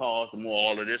 the more cars, the more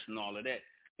all of this and all of that.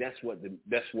 That's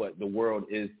what the world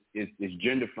is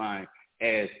genderfying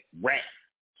as rap.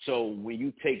 So when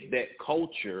you take that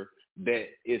culture that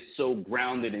is so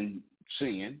grounded in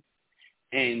sin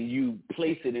and you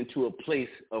place it into a place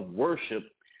of worship,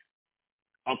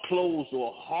 a closed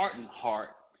or hardened heart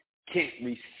can't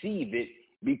receive it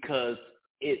because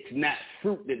it's not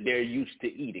fruit that they're used to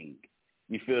eating.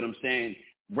 You feel what I'm saying?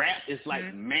 Rap is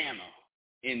like manna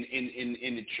in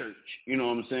the church. You know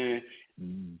what I'm saying?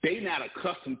 They not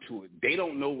accustomed to it. They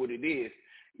don't know what it is.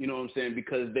 You know what I'm saying?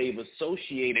 Because they've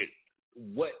associated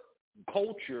what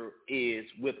culture is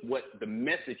with what the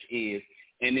message is.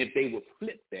 And if they would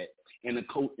flip that and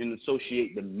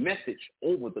associate the message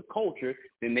over the culture,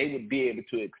 then they would be able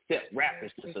to accept rap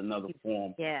as just another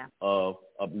form of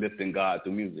uplifting God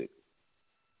through music.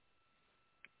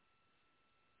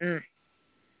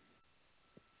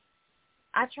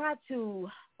 I try to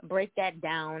break that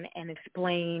down and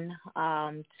explain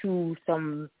to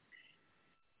some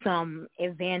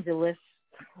evangelists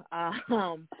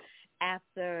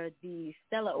after the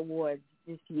Stellar Awards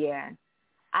this year.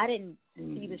 I didn't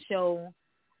see the show,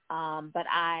 but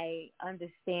I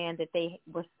understand that they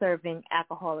were serving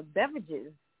alcoholic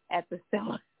beverages at the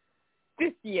Stellar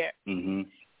this year.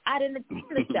 I didn't attend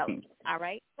the Stellar, all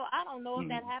right? So I don't know if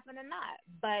that happened or not.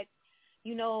 But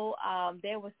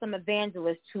there were some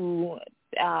evangelists who,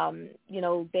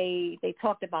 they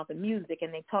talked about the music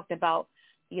and they talked about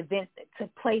the events that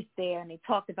took place there, and they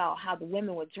talked about how the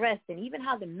women were dressed and even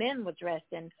how the men were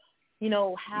dressed, and,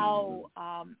 how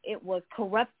it was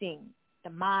corrupting the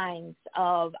minds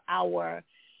of our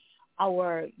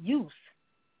youth,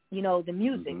 the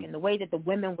music and the way that the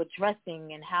women were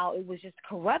dressing and how it was just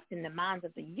corrupting the minds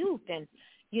of the youth. And,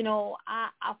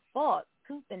 I fought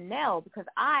tooth and nail because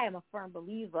I am a firm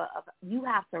believer of you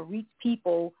have to reach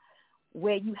people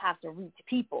where you have to reach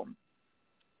people.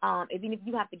 Even if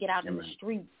you have to get out in the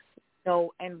streets,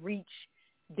 and reach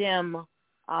them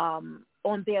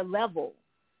on their level,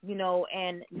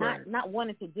 and not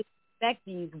wanting to disrespect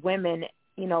these women,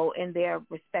 in their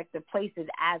respective places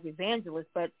as evangelists,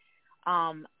 but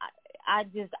I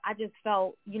just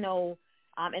felt,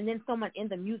 and then someone in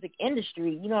the music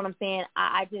industry, you know what I'm saying?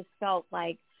 I just felt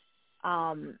like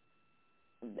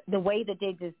the way that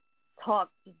they just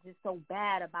talked is just so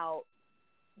bad about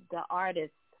the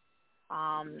artists,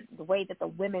 the way that the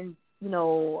women,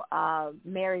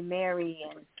 Mary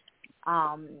and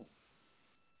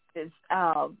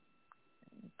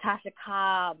Tasha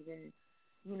Cobbs and,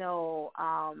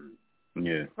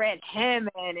 Fred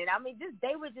Hammond, and I mean,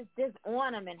 they were just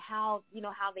on them and how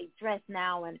they dress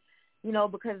now, and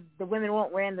because the women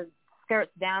weren't wearing the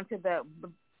skirts down to the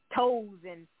toes,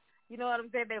 and you know what I'm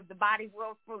saying, the bodies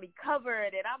were fully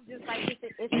covered, and I'm just like,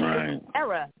 it's an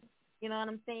error, you know what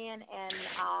I'm saying, and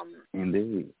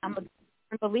indeed, I'm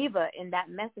a believer in that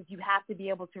message. You have to be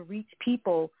able to reach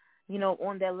people,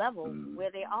 on their level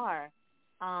where they are,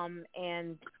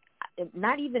 and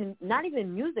not even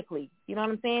musically, you know what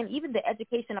I'm saying? Even the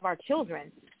education of our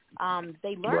children,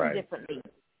 they learn differently.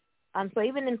 So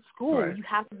even in school, you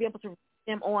have to be able to reach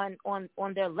them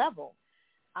on their level.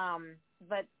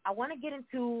 But I want to get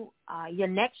into your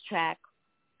next track.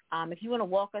 If you want to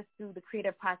walk us through the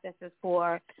creative processes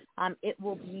for It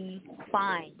Will Be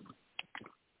Fine,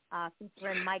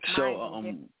 featuring Mike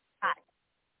Myers.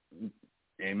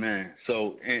 Amen.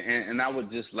 So, and I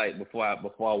would just like, before I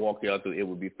walk y'all through It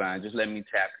Will Be Fine, just let me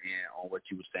tap in on what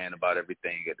you were saying about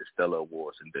everything at the Stellar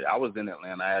Awards. And I was in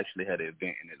Atlanta. I actually had an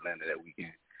event in Atlanta that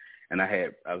weekend. And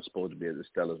I was supposed to be at the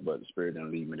Stellars, but the Spirit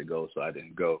didn't lead me to go, so I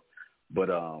didn't go. But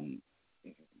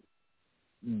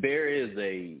there is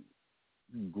a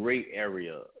great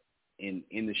area in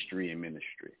industry and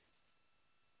ministry.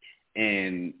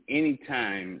 And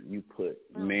anytime you put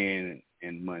man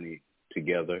and money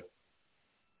together,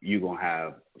 you're going to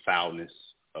have foulness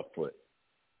afoot.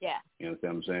 Yeah. You know what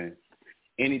I'm saying?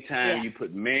 Anytime you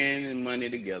put man and money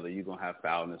together, you're going to have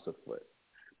foulness afoot.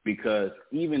 Because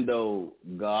even though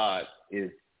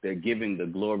they're giving the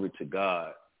glory to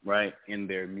God, right, in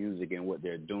their music and what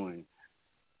they're doing,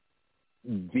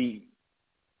 the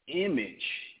image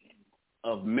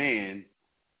of man,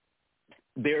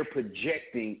 they're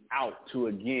projecting out to,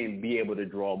 again, be able to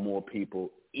draw more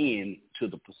people into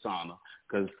the persona.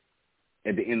 Because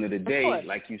at the end of the day,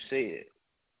 like you said,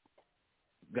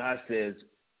 God says,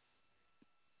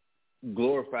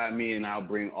 glorify me and I'll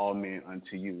bring all men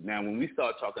unto you. Now, when we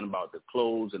start talking about the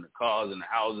clothes and the cars and the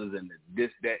houses and the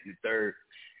this, that, and the third,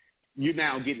 you're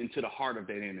now getting into the heart of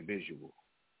that individual.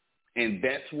 And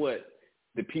that's what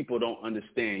the people don't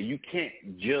understand. You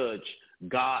can't judge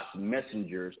God's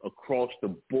messengers across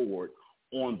the board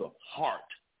on the heart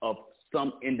of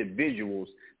some individuals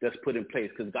that's put in place,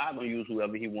 because God's going to use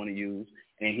whoever he want to use,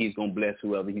 and he's going to bless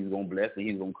whoever he's going to bless, and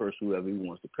he's going to curse whoever he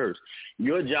wants to curse.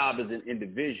 Your job as an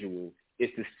individual is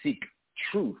to seek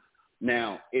truth.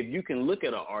 Now, if you can look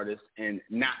at an artist and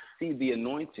not see the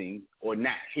anointing or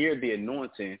not hear the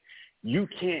anointing, you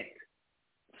can't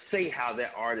say how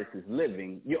that artist is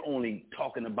living. You're only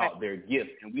talking about their gift,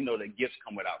 and we know that gifts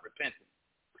come without repentance.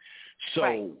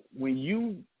 So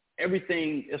when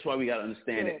everything, that's why we got to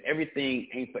understand that everything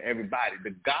ain't for everybody.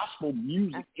 The gospel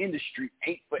music industry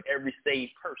ain't for every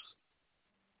saved person.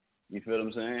 You feel what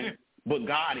I'm saying? But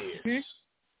God is.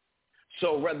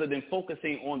 So rather than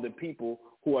focusing on the people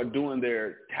who are doing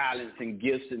their talents and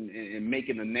gifts and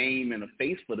making a name and a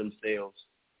face for themselves,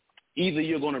 either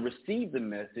you're going to receive the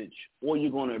message or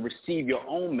you're going to receive your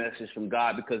own message from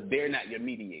God, because they're not your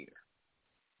mediator.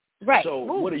 Right. So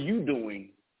what are you doing,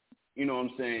 you know what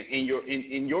I'm saying,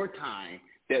 in your time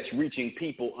that's reaching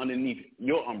people underneath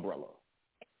your umbrella?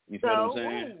 You feel what I'm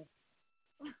saying?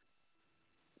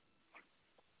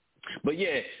 But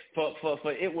yeah, for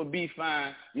It Would Be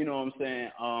Fine, you know what I'm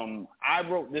saying, I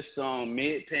wrote this song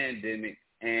mid-pandemic,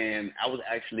 and I was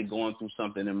actually going through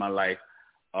something in my life.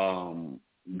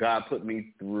 God put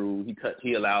me through,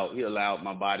 he allowed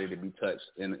my body to be touched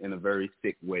in a very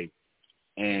sick way.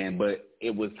 But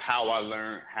it was how I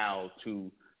learned how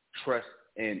to trust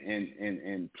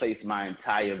and place my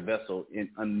entire vessel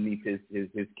underneath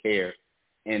his care,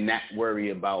 and not worry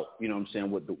about, you know what I'm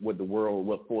saying,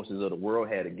 what forces of the world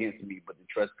had against me, but to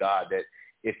trust God that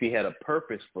if he had a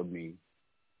purpose for me,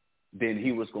 then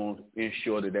he was going to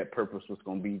ensure that purpose was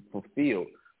going to be fulfilled.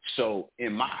 So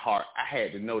in my heart, I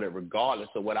had to know that regardless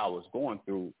of what I was going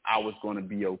through, I was going to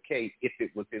be okay if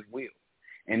it was his will.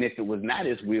 And if it was not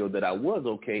his will that I was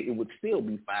okay, it would still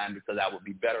be fine because I would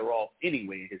be better off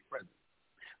anyway in his presence.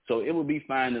 So it would be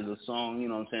fine as a song, you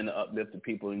know what I'm saying, to uplift the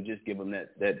people and just give them that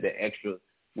extra,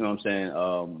 you know what I'm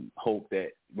saying, hope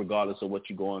that regardless of what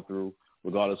you're going through,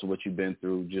 regardless of what you've been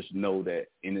through, just know that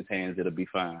in his hands it'll be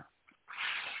fine.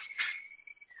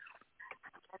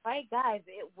 All right, guys,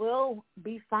 it will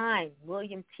be fine.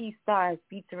 William T. Stars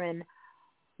featuring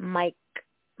Mike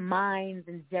Mines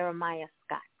and Jeremiah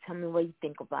Scott. Tell me what you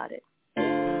think about it.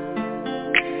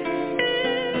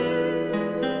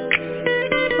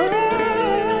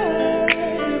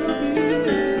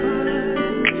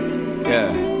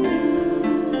 Yeah.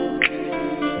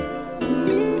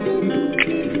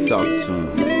 Talk to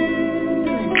him.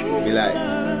 Be like,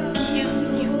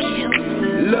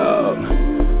 love.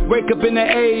 Wake up in the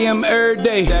AM every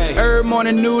day. Every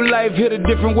morning, new life, hit a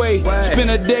different way. Spend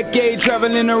a decade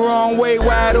traveling the wrong way.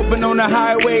 Wide open on the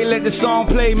highway, let the song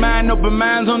play. Mind open,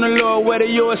 minds on the Lord, whether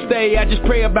yours stay. I just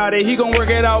pray about it, he gon' work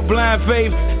it out, blind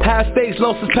faith. High stakes,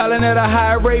 losses piling at a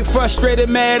high rate. Frustrated,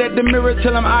 mad at the mirror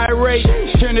till I'm irate.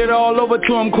 Turned it all over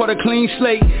to him, caught a clean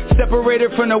slate.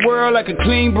 Separated from the world like a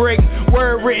clean break.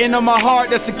 Word written on my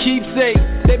heart, that's a keepsake.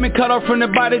 They been cut off from the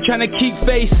body trying to keep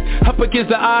face. Up against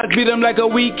the odds, beat them like a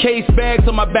weak case. Bags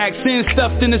on my back, sin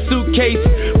stuffed in the suitcase.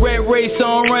 Red race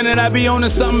on running, I be on to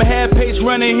something half pace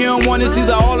running. He don't want it,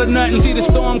 either all or nothing. See the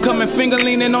storm coming, finger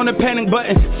leaning on the panic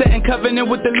button. Setting covenant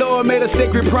with the Lord, made a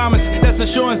sacred promise. That's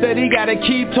assurance that he gotta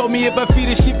keep. Told me if I feed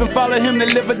the sheep and follow him, to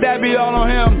live or die be all on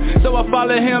him. So I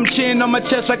follow him, chin on my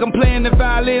chest like I'm playing the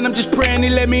violin. I'm just praying he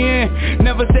let me in.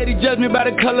 Never said he judged me by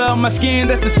the color of my skin.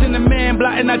 That's the sin of man,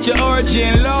 blotting out your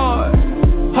origin, Lord.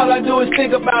 All I do is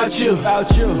think about you. I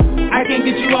can't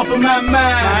get you off of my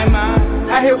mind.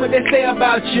 I hear what they say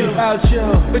about you.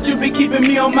 But you be keeping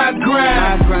me on my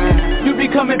grind. You be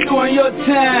coming through on your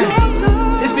time.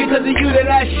 It's because of you that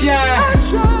I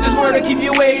shine. This word will keep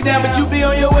you way down, but you be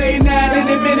on your way now. In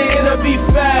a minute it'll be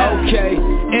fine. Okay.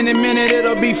 In a minute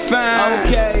it'll be fine.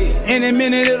 Okay. In a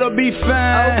minute it'll be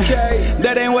fine. Okay.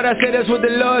 That ain't what I say, that's what the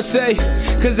Lord say.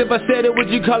 Cause if I said it, would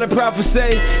you call it prophecy?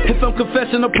 If I'm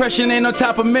confessing oppression ain't on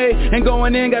top of me. And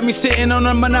going in got me sitting on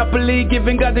a monopoly,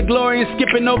 giving God the glory and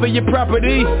skipping over your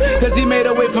property. Cause he made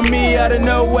a way for me out of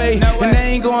no way. And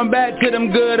I ain't going back to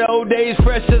them good old days.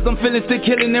 Fresh as I'm feeling, still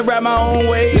killing it right my own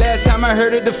way. Last time I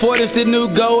heard it, the 40's the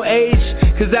new gold age.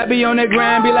 Cause I be on that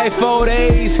grind, be like 4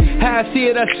 days. How I see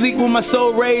it, I sleep with my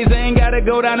soul raised. I ain't gotta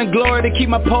go down in glory to keep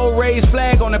my pole raised.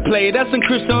 Flag on the play, that's some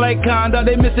Christian-like conduct.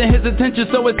 They missing his attention,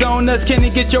 so it's on us. Can he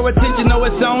get your attention? No,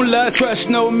 it's on lust. Trust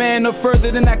no man no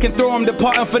further than I can throw him.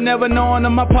 Departing for never knowing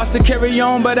him. My parts to carry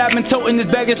on, but I've been toting this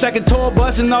baggage like a tour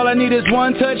bus. And all I need is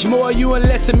one touch, more you and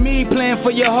less of me. Playing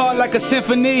for your heart like a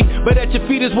symphony, but at your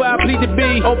feet is where I plead to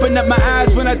be. Open up my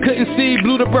eyes when I couldn't see.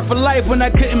 Blew the breath of life when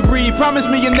I couldn't breathe. Promise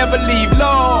me you'll never leave,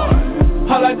 Lord.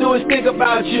 All I do is think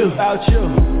about you.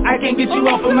 I can't get you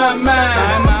off of my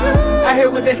mind. I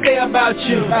hear what they say about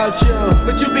you.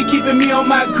 But you be keeping me on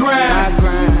my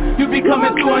grind. You be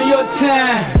coming through on your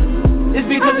time. It's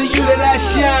because of you that I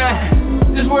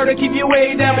shine. This word will keep you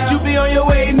way down, but you be on your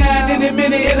way now. In a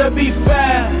minute it'll be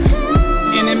fine.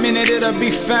 In a minute it'll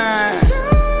be fine.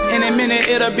 In a minute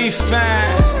it'll be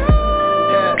fine.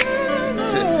 Yeah.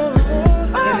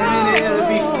 In a minute it'll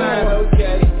be fine.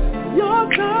 Okay. Your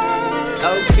time.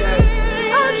 Okay.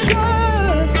 Okay.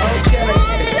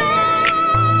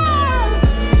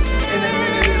 In a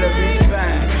minute it'll be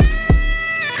fine.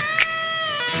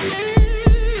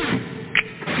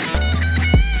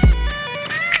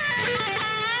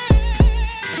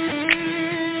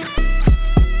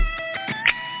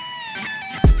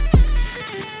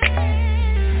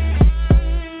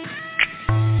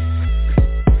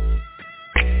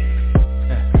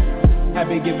 I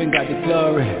be giving God the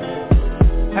glory.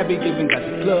 I be giving God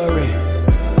the glory.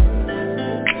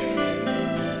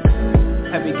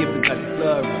 I be giving God the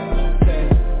glory.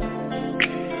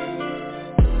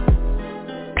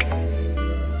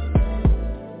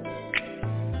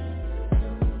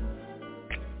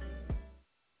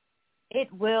 It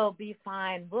will be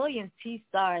fine. William T.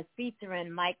 Stars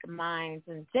featuring Mike Mines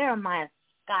and Jeremiah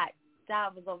Scott. I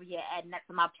was over here adding that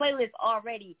to my playlist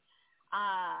already.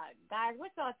 Guys,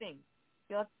 what y'all think?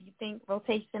 You think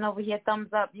rotation over here,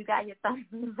 thumbs up. You got your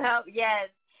thumbs up. Yes.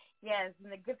 And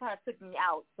the guitar took me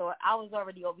out, so I was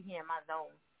already over here in my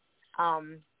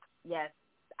zone. Yes,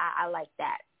 I like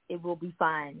that. It will be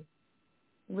fine.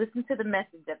 Listen to the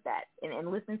message of that, and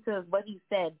listen to what he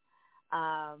said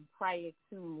prior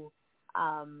to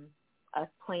us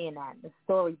playing that. The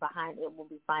story behind it will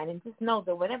be fine, and just know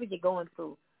that whatever you're going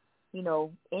through, in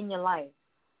your life,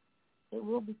 it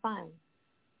will be fine.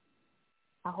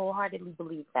 I wholeheartedly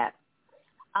believe that.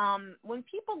 When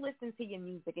people listen to your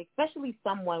music, especially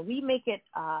someone, we make it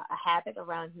a habit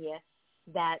around here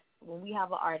that when we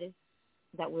have an artist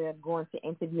that we're going to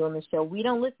interview on the show, we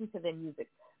don't listen to their music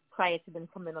prior to them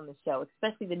coming on the show,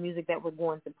 especially the music that we're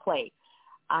going to play.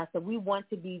 So we want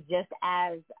to be just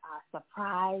as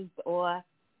surprised or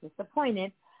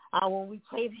disappointed when we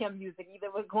play their music. Either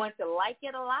we're going to like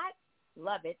it a lot,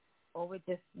 love it, or we're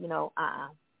just,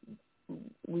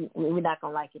 we're not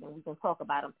going to like it, and we can talk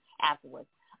about them afterwards.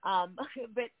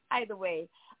 But either way,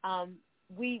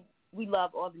 we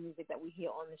love all the music that we hear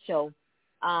on the show.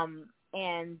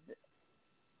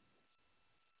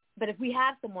 But if we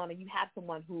have someone, or you have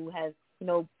someone who has,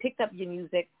 picked up your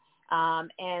music,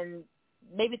 and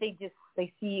maybe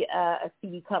they see a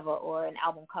CD cover or an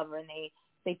album cover, and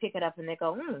they pick it up and they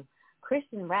go,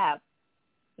 Christian rap,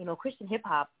 Christian hip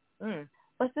hop,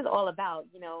 what's this all about?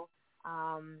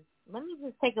 Let me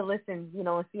just take a listen,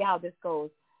 and see how this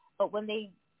goes. But when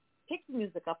they pick the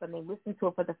music up and they listen to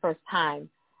it for the first time,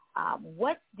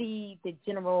 what's the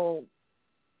general,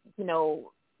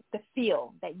 the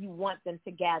feel that you want them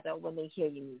to gather when they hear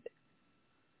your music?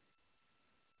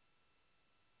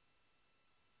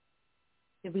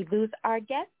 Did we lose our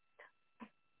guest?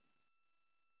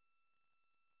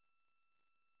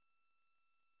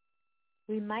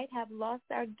 We might have lost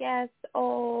our guest.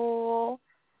 Oh,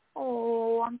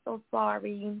 I'm so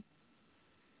sorry.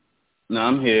 No,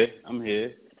 I'm here.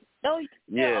 Oh,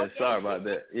 yeah, okay. Sorry about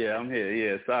that. Yeah, I'm here.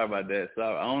 Yeah, sorry about that.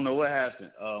 Sorry, I don't know what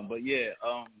happened. But yeah,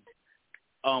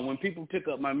 when people pick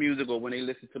up my music or when they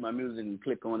listen to my music and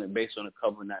click on it based on the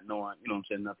cover, not knowing,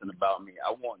 nothing about me,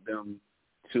 I want them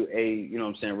to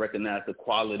recognize the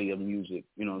quality of music,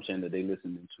 that they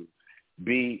listening to.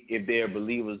 B, if they're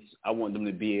believers, I want them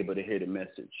to be able to hear the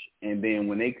message. And then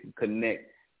when they can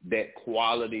connect that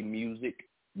quality music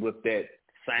with that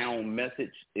sound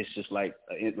message, it's just like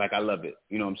I love it.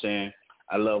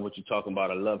 I love what you're talking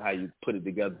about. I love how you put it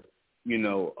together,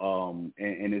 and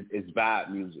it's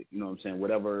vibe music,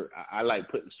 whatever. I like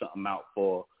putting something out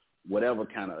for whatever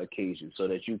kind of occasion so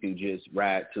that you can just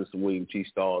ride to some William T.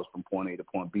 Stars from point A to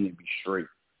point B and be straight.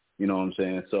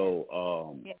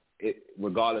 So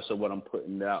regardless of what I'm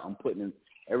putting out,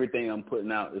 everything I'm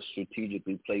putting out is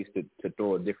strategically placed to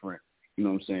throw a different,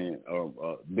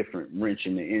 different wrench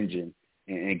in the engine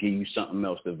and give you something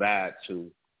else to vibe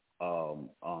to.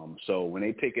 So when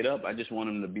they pick it up, I just want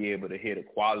them to be able to hear the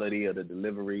quality of the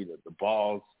delivery, the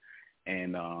balls,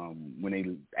 and when they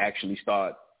actually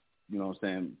start,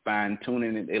 fine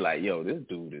tuning it, they're like, yo, this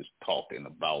dude is talking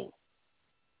about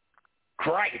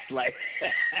Christ, like,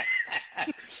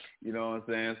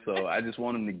 So I just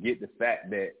want them to get the fact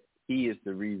that he is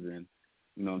the reason,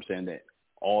 that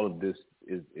all of this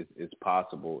is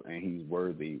possible, and he's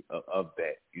worthy of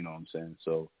that,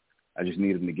 So I just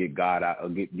need them to get God out, or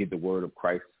get the word of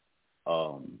Christ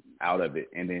out of it,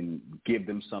 and then give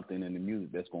them something in the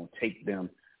music that's going to take them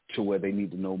to where they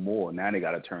need to know more. Now they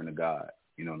got to turn to God.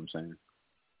 You know what I'm saying?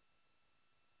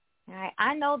 All right.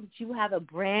 I know that you have a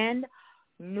brand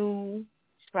new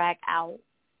track out.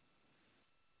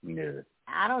 Yeah.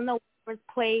 I don't know where it's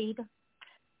played,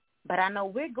 but I know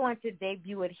we're going to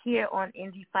debut it here on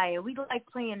Indie Fire. We like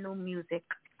playing new music.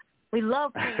 We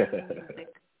love playing new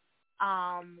music.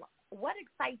 What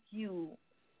excites you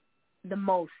the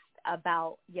most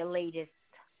about your latest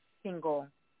single,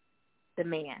 The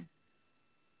Man?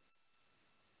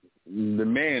 The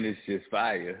Man is just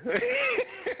fire.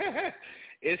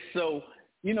 It's so,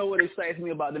 what excites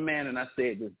me about The Man, and I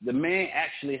said this, The Man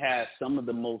actually has some of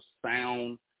the most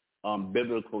sound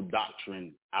biblical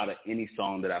doctrine out of any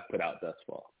song that I've put out thus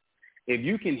far. If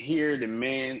you can hear The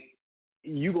Man,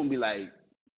 you're going to be like,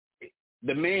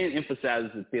 The Man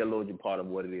emphasizes the theologian part of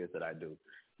what it is that I do,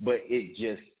 but it's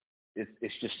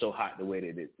just so hot the way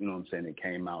that it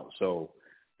came out. So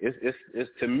it's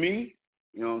to me,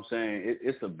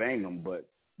 it's a bang'em, but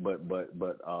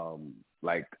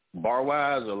like bar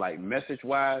wise or like message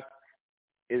wise,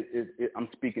 I'm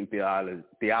speaking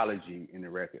theology in the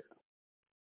record.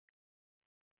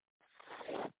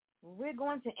 We're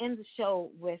going to end the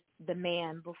show with The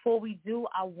Man. Before we do,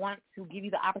 I want to give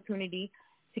you the opportunity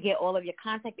to get all of your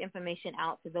contact information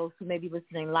out to those who may be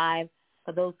listening live.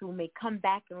 for those who may come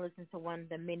back and listen to one of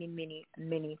the many, many,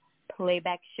 many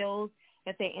playback shows.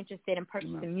 If they're interested in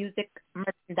purchasing music,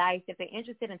 merchandise, if they're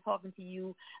interested in talking to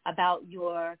you about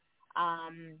your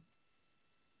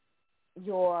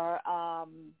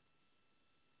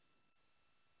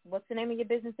what's the name of your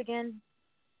business again?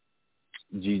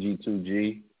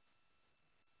 GG2G.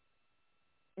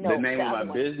 No, the name of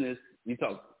my business, you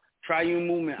talk Triune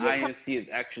Movement INC is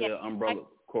actually an umbrella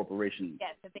corporation.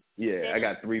 Yes. I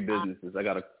got 3 businesses. I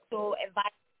got a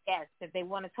advice. Yes, if they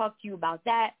want to talk to you about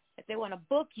that, if they want to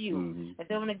book you, if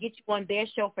they want to get you on their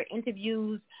show for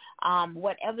interviews,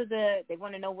 whatever they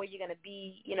want to know where you're going to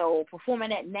be,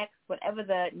 performing at next, whatever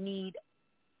the need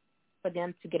for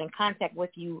them to get in contact with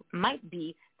you might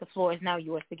be, the floor is now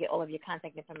yours to get all of your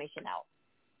contact information out.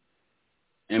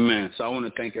 Amen. So I want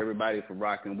to thank everybody for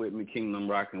rocking with me, Kingdom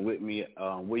rocking with me.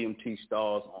 William T.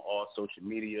 Starz on all social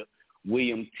media.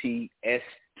 William T.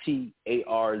 STARZZ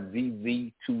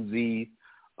 2 Z's.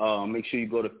 Make sure you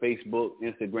go to Facebook,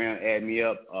 Instagram, add me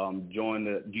up, join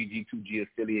the GG2G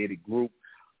affiliated group.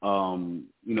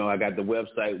 I got the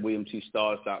website,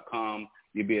 WilliamTStarz.com.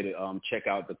 You'll be able to check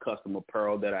out the custom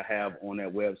apparel that I have on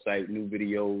that website, new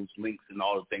videos, links, and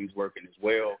all the things working as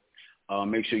well.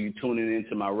 Make sure you're tuning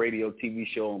into my radio TV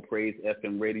show on Praise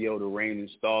FM Radio, the Rain and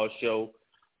Stars Show.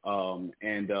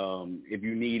 If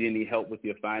you need any help with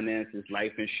your finances,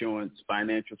 life insurance,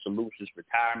 financial solutions,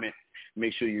 retirement,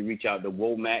 make sure you reach out to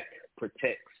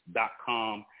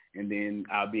WOMACprotects.com, and then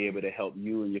I'll be able to help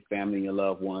you and your family and your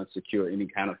loved ones secure any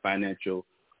kind of financial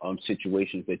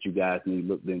situations that you guys need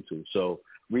looked into. So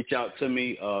reach out to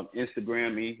me,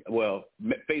 Instagram me,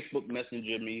 Facebook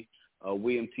Messenger me,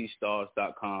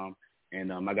 WilliamTStarz.com.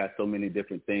 And I got so many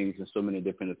different things and so many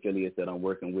different affiliates that I'm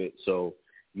working with. So,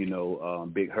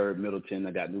 Big Herb Middleton,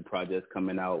 I got new projects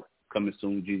coming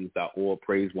soon, Jesus.org,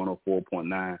 Praise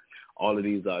 104.9. All of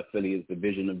these are affiliates, the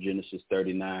Vision of Genesis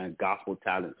 39, Gospel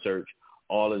Talent Search.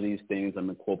 All of these things I'm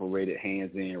incorporated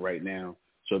hands in right now.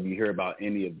 So if you hear about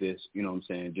any of this,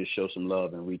 just show some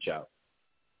love and reach out.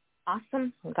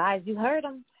 Awesome. Guys, you heard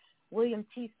him. William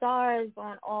T. Starz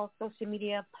on all social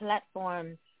media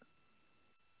platforms.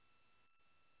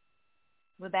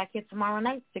 We're back here tomorrow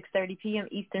night, 6:30 p.m.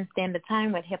 Eastern Standard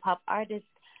Time with hip-hop artist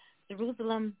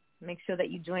Jerusalem. Make sure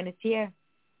that you join us here.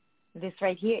 This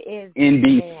right here is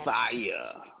Indie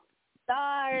Fire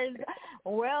Starz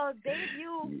world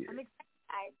debut. Yeah. I'm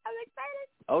excited.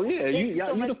 Oh, yeah. You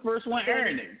the first one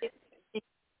airing it.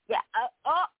 Yeah.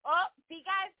 See,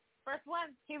 guys, first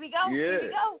one. Here we go. Yeah. Here we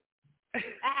go.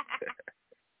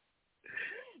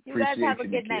 You guys have a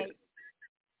good night.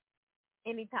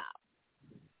 Anytime.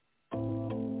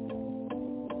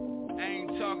 I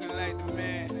ain't talking like the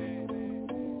man.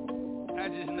 I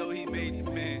just know he made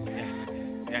the man.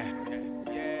 Yeah.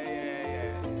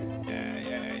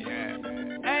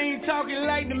 I ain't talking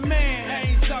like the man.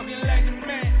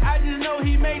 I just know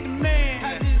he made the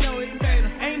man.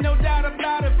 Ain't no doubt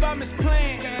about it, if I'm his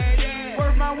plan.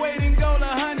 Worth my weight in gold,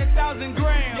 100,000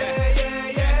 grams.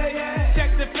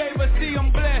 Check the favor, see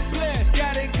I'm blessed.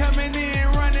 Got it coming in,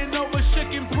 running over,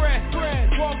 shook and pressed.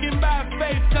 Walking by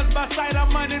faith, cause by sight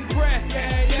I'm unimpressed.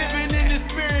 Living in the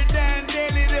spirit, dying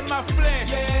daily in my flesh.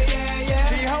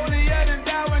 Be holier than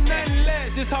thou and nothing less.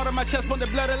 This heart on my chest for the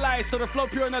blood of life, so the flow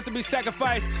pure enough to be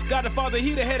sacrificed. God the Father,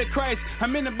 he the head of Christ.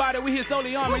 I'm in the body with his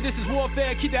holy army. This is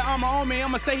warfare, keep that armor on me.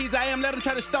 I'ma say he's I am, let him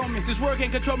try to stone me. This word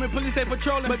can't control me, police ain't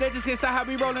patrolling, but they just can't stop how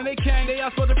we rolling. They can, they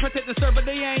are supposed to protect the serve, but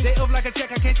they ain't. They off like a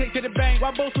check I can't take to the bank.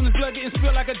 Why boast when this blood getting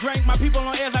spilled like a drink? My people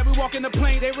on air like we walk in the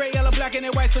plane. They red, yellow, black, and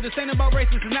they white, so this ain't about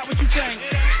racism, it's not what you think.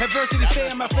 Adversity stay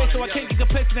in my face, so I can't get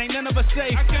complacent, ain't none of us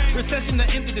safe. Recession to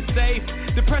empty the safe,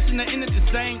 depression to end the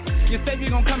saint. Your savior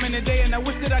gon' come in today, and I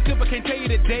wish that I could, but can't tell you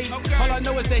the date. All I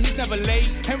know is that he's never late,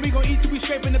 and we gon' eat till we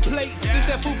scraping the plate. This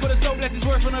that food for the soul, bless his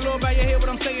word from the Lord. By your head, what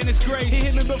I'm saying is great. He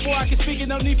hit me before I could speak it,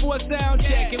 no need for a sound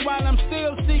check. And while I'm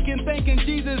still seeking, thinking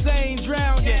Jesus ain't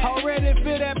drowned yet. Already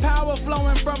feel that power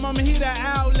flowing from him, he the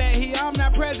outlet. I'm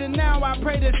not present now, I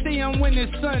pray to see him when the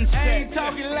sun sets. I ain't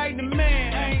talking like the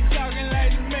man.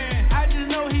 I just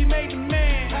know he made the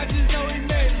man.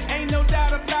 Ain't no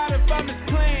doubt about it, from his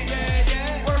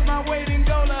plan. Worth my weight in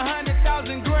gold,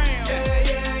 100,000 grams.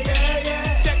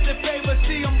 Check the favor,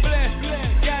 see I'm blessed.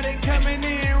 Got it coming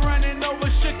in, running over,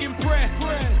 shook and pressed.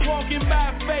 Walking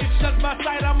by faith, just by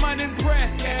sight I'm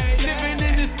unimpressed. Living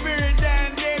in the spirit,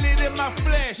 dying daily in my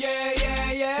flesh.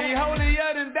 He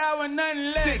holier than thou and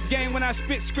nothing less. Sick game when I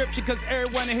spit scripture, cause every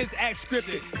one of his acts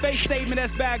scripted. Faith statement,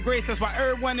 that's bad grace, that's why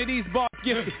every one of these bars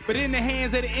gifted. But in the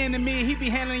hands of the enemy, he be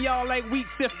handling y'all like wheat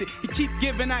sifted. He keep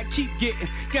giving, I keep getting.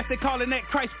 Guess they calling that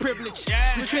Christ privilege.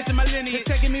 Restricting my lineage,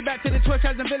 taking me back to the 12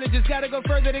 tribes and villages. Gotta go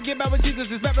further to get back with Jesus.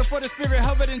 It's right before the spirit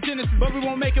hovered in Genesis. But we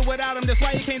won't make it without him. That's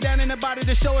why he came down in the body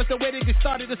to show us the way to get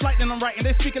started. It's lightning I'm writing.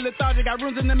 They speak a lethargic. Got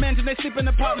rooms in the mansion. They sleep in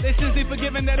the apartment. They sins be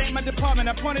forgiven. That ain't my department.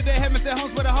 I pointed to heaven. Said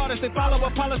homes for the hardest. They follow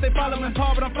Apollos. They following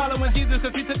Paul. But I'm following Jesus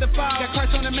because he took the fall. Got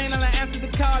Christ on the mainland. I answered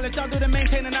the call. Let y'all do the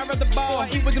maintaining. I read the ball. I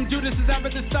eat with them Judas. I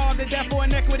read the star. They're deaf for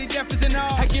inequity. Deaf is in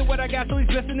all. I get what I got. So he's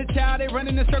blessing the child. They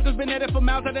running in circles. Been at it for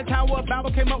miles. At the tower.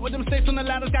 Bible came up with them states on the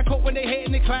ladders. Got caught when they hate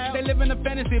in the clouds. They live in a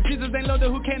fantasy. If Jesus ain't loaded,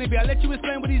 who can it be? I let you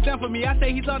explain what he's done for me. I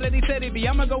say he's all that he said he'd be.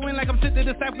 I'ma go in like I'm sitting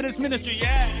to decipher this ministry.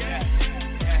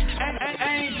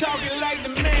 I ain't talking like the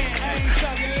man.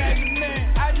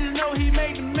 I just know he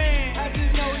made the man.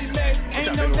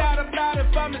 Ain't no doubt about it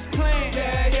if I'm his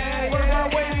plan. Work my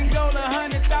way and go to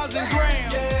 100,000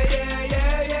 grams.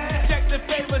 Check the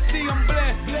favor, see I'm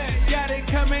blessed. Got it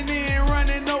coming in,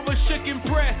 running over, shook and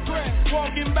pressed.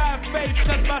 Walking by faith,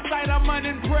 touch by sight, I'm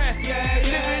unimpressed.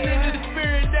 Living in the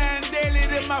spirit, dying daily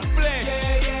to my flesh.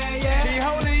 He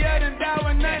holier than thou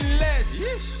and nothing less.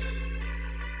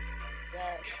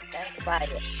 That's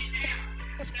fire.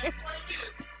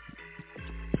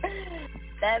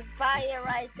 That's fire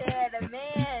right there. The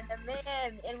man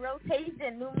in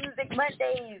rotation. New Music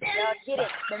Mondays. Y'all get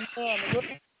it. The man, the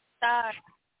whooping star.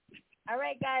 All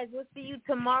right, guys. We'll see you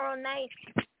tomorrow night.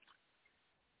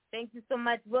 Thank you so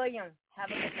much, William. Have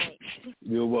a good night.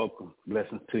 You're welcome.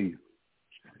 Blessings to you.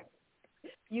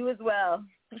 You as well.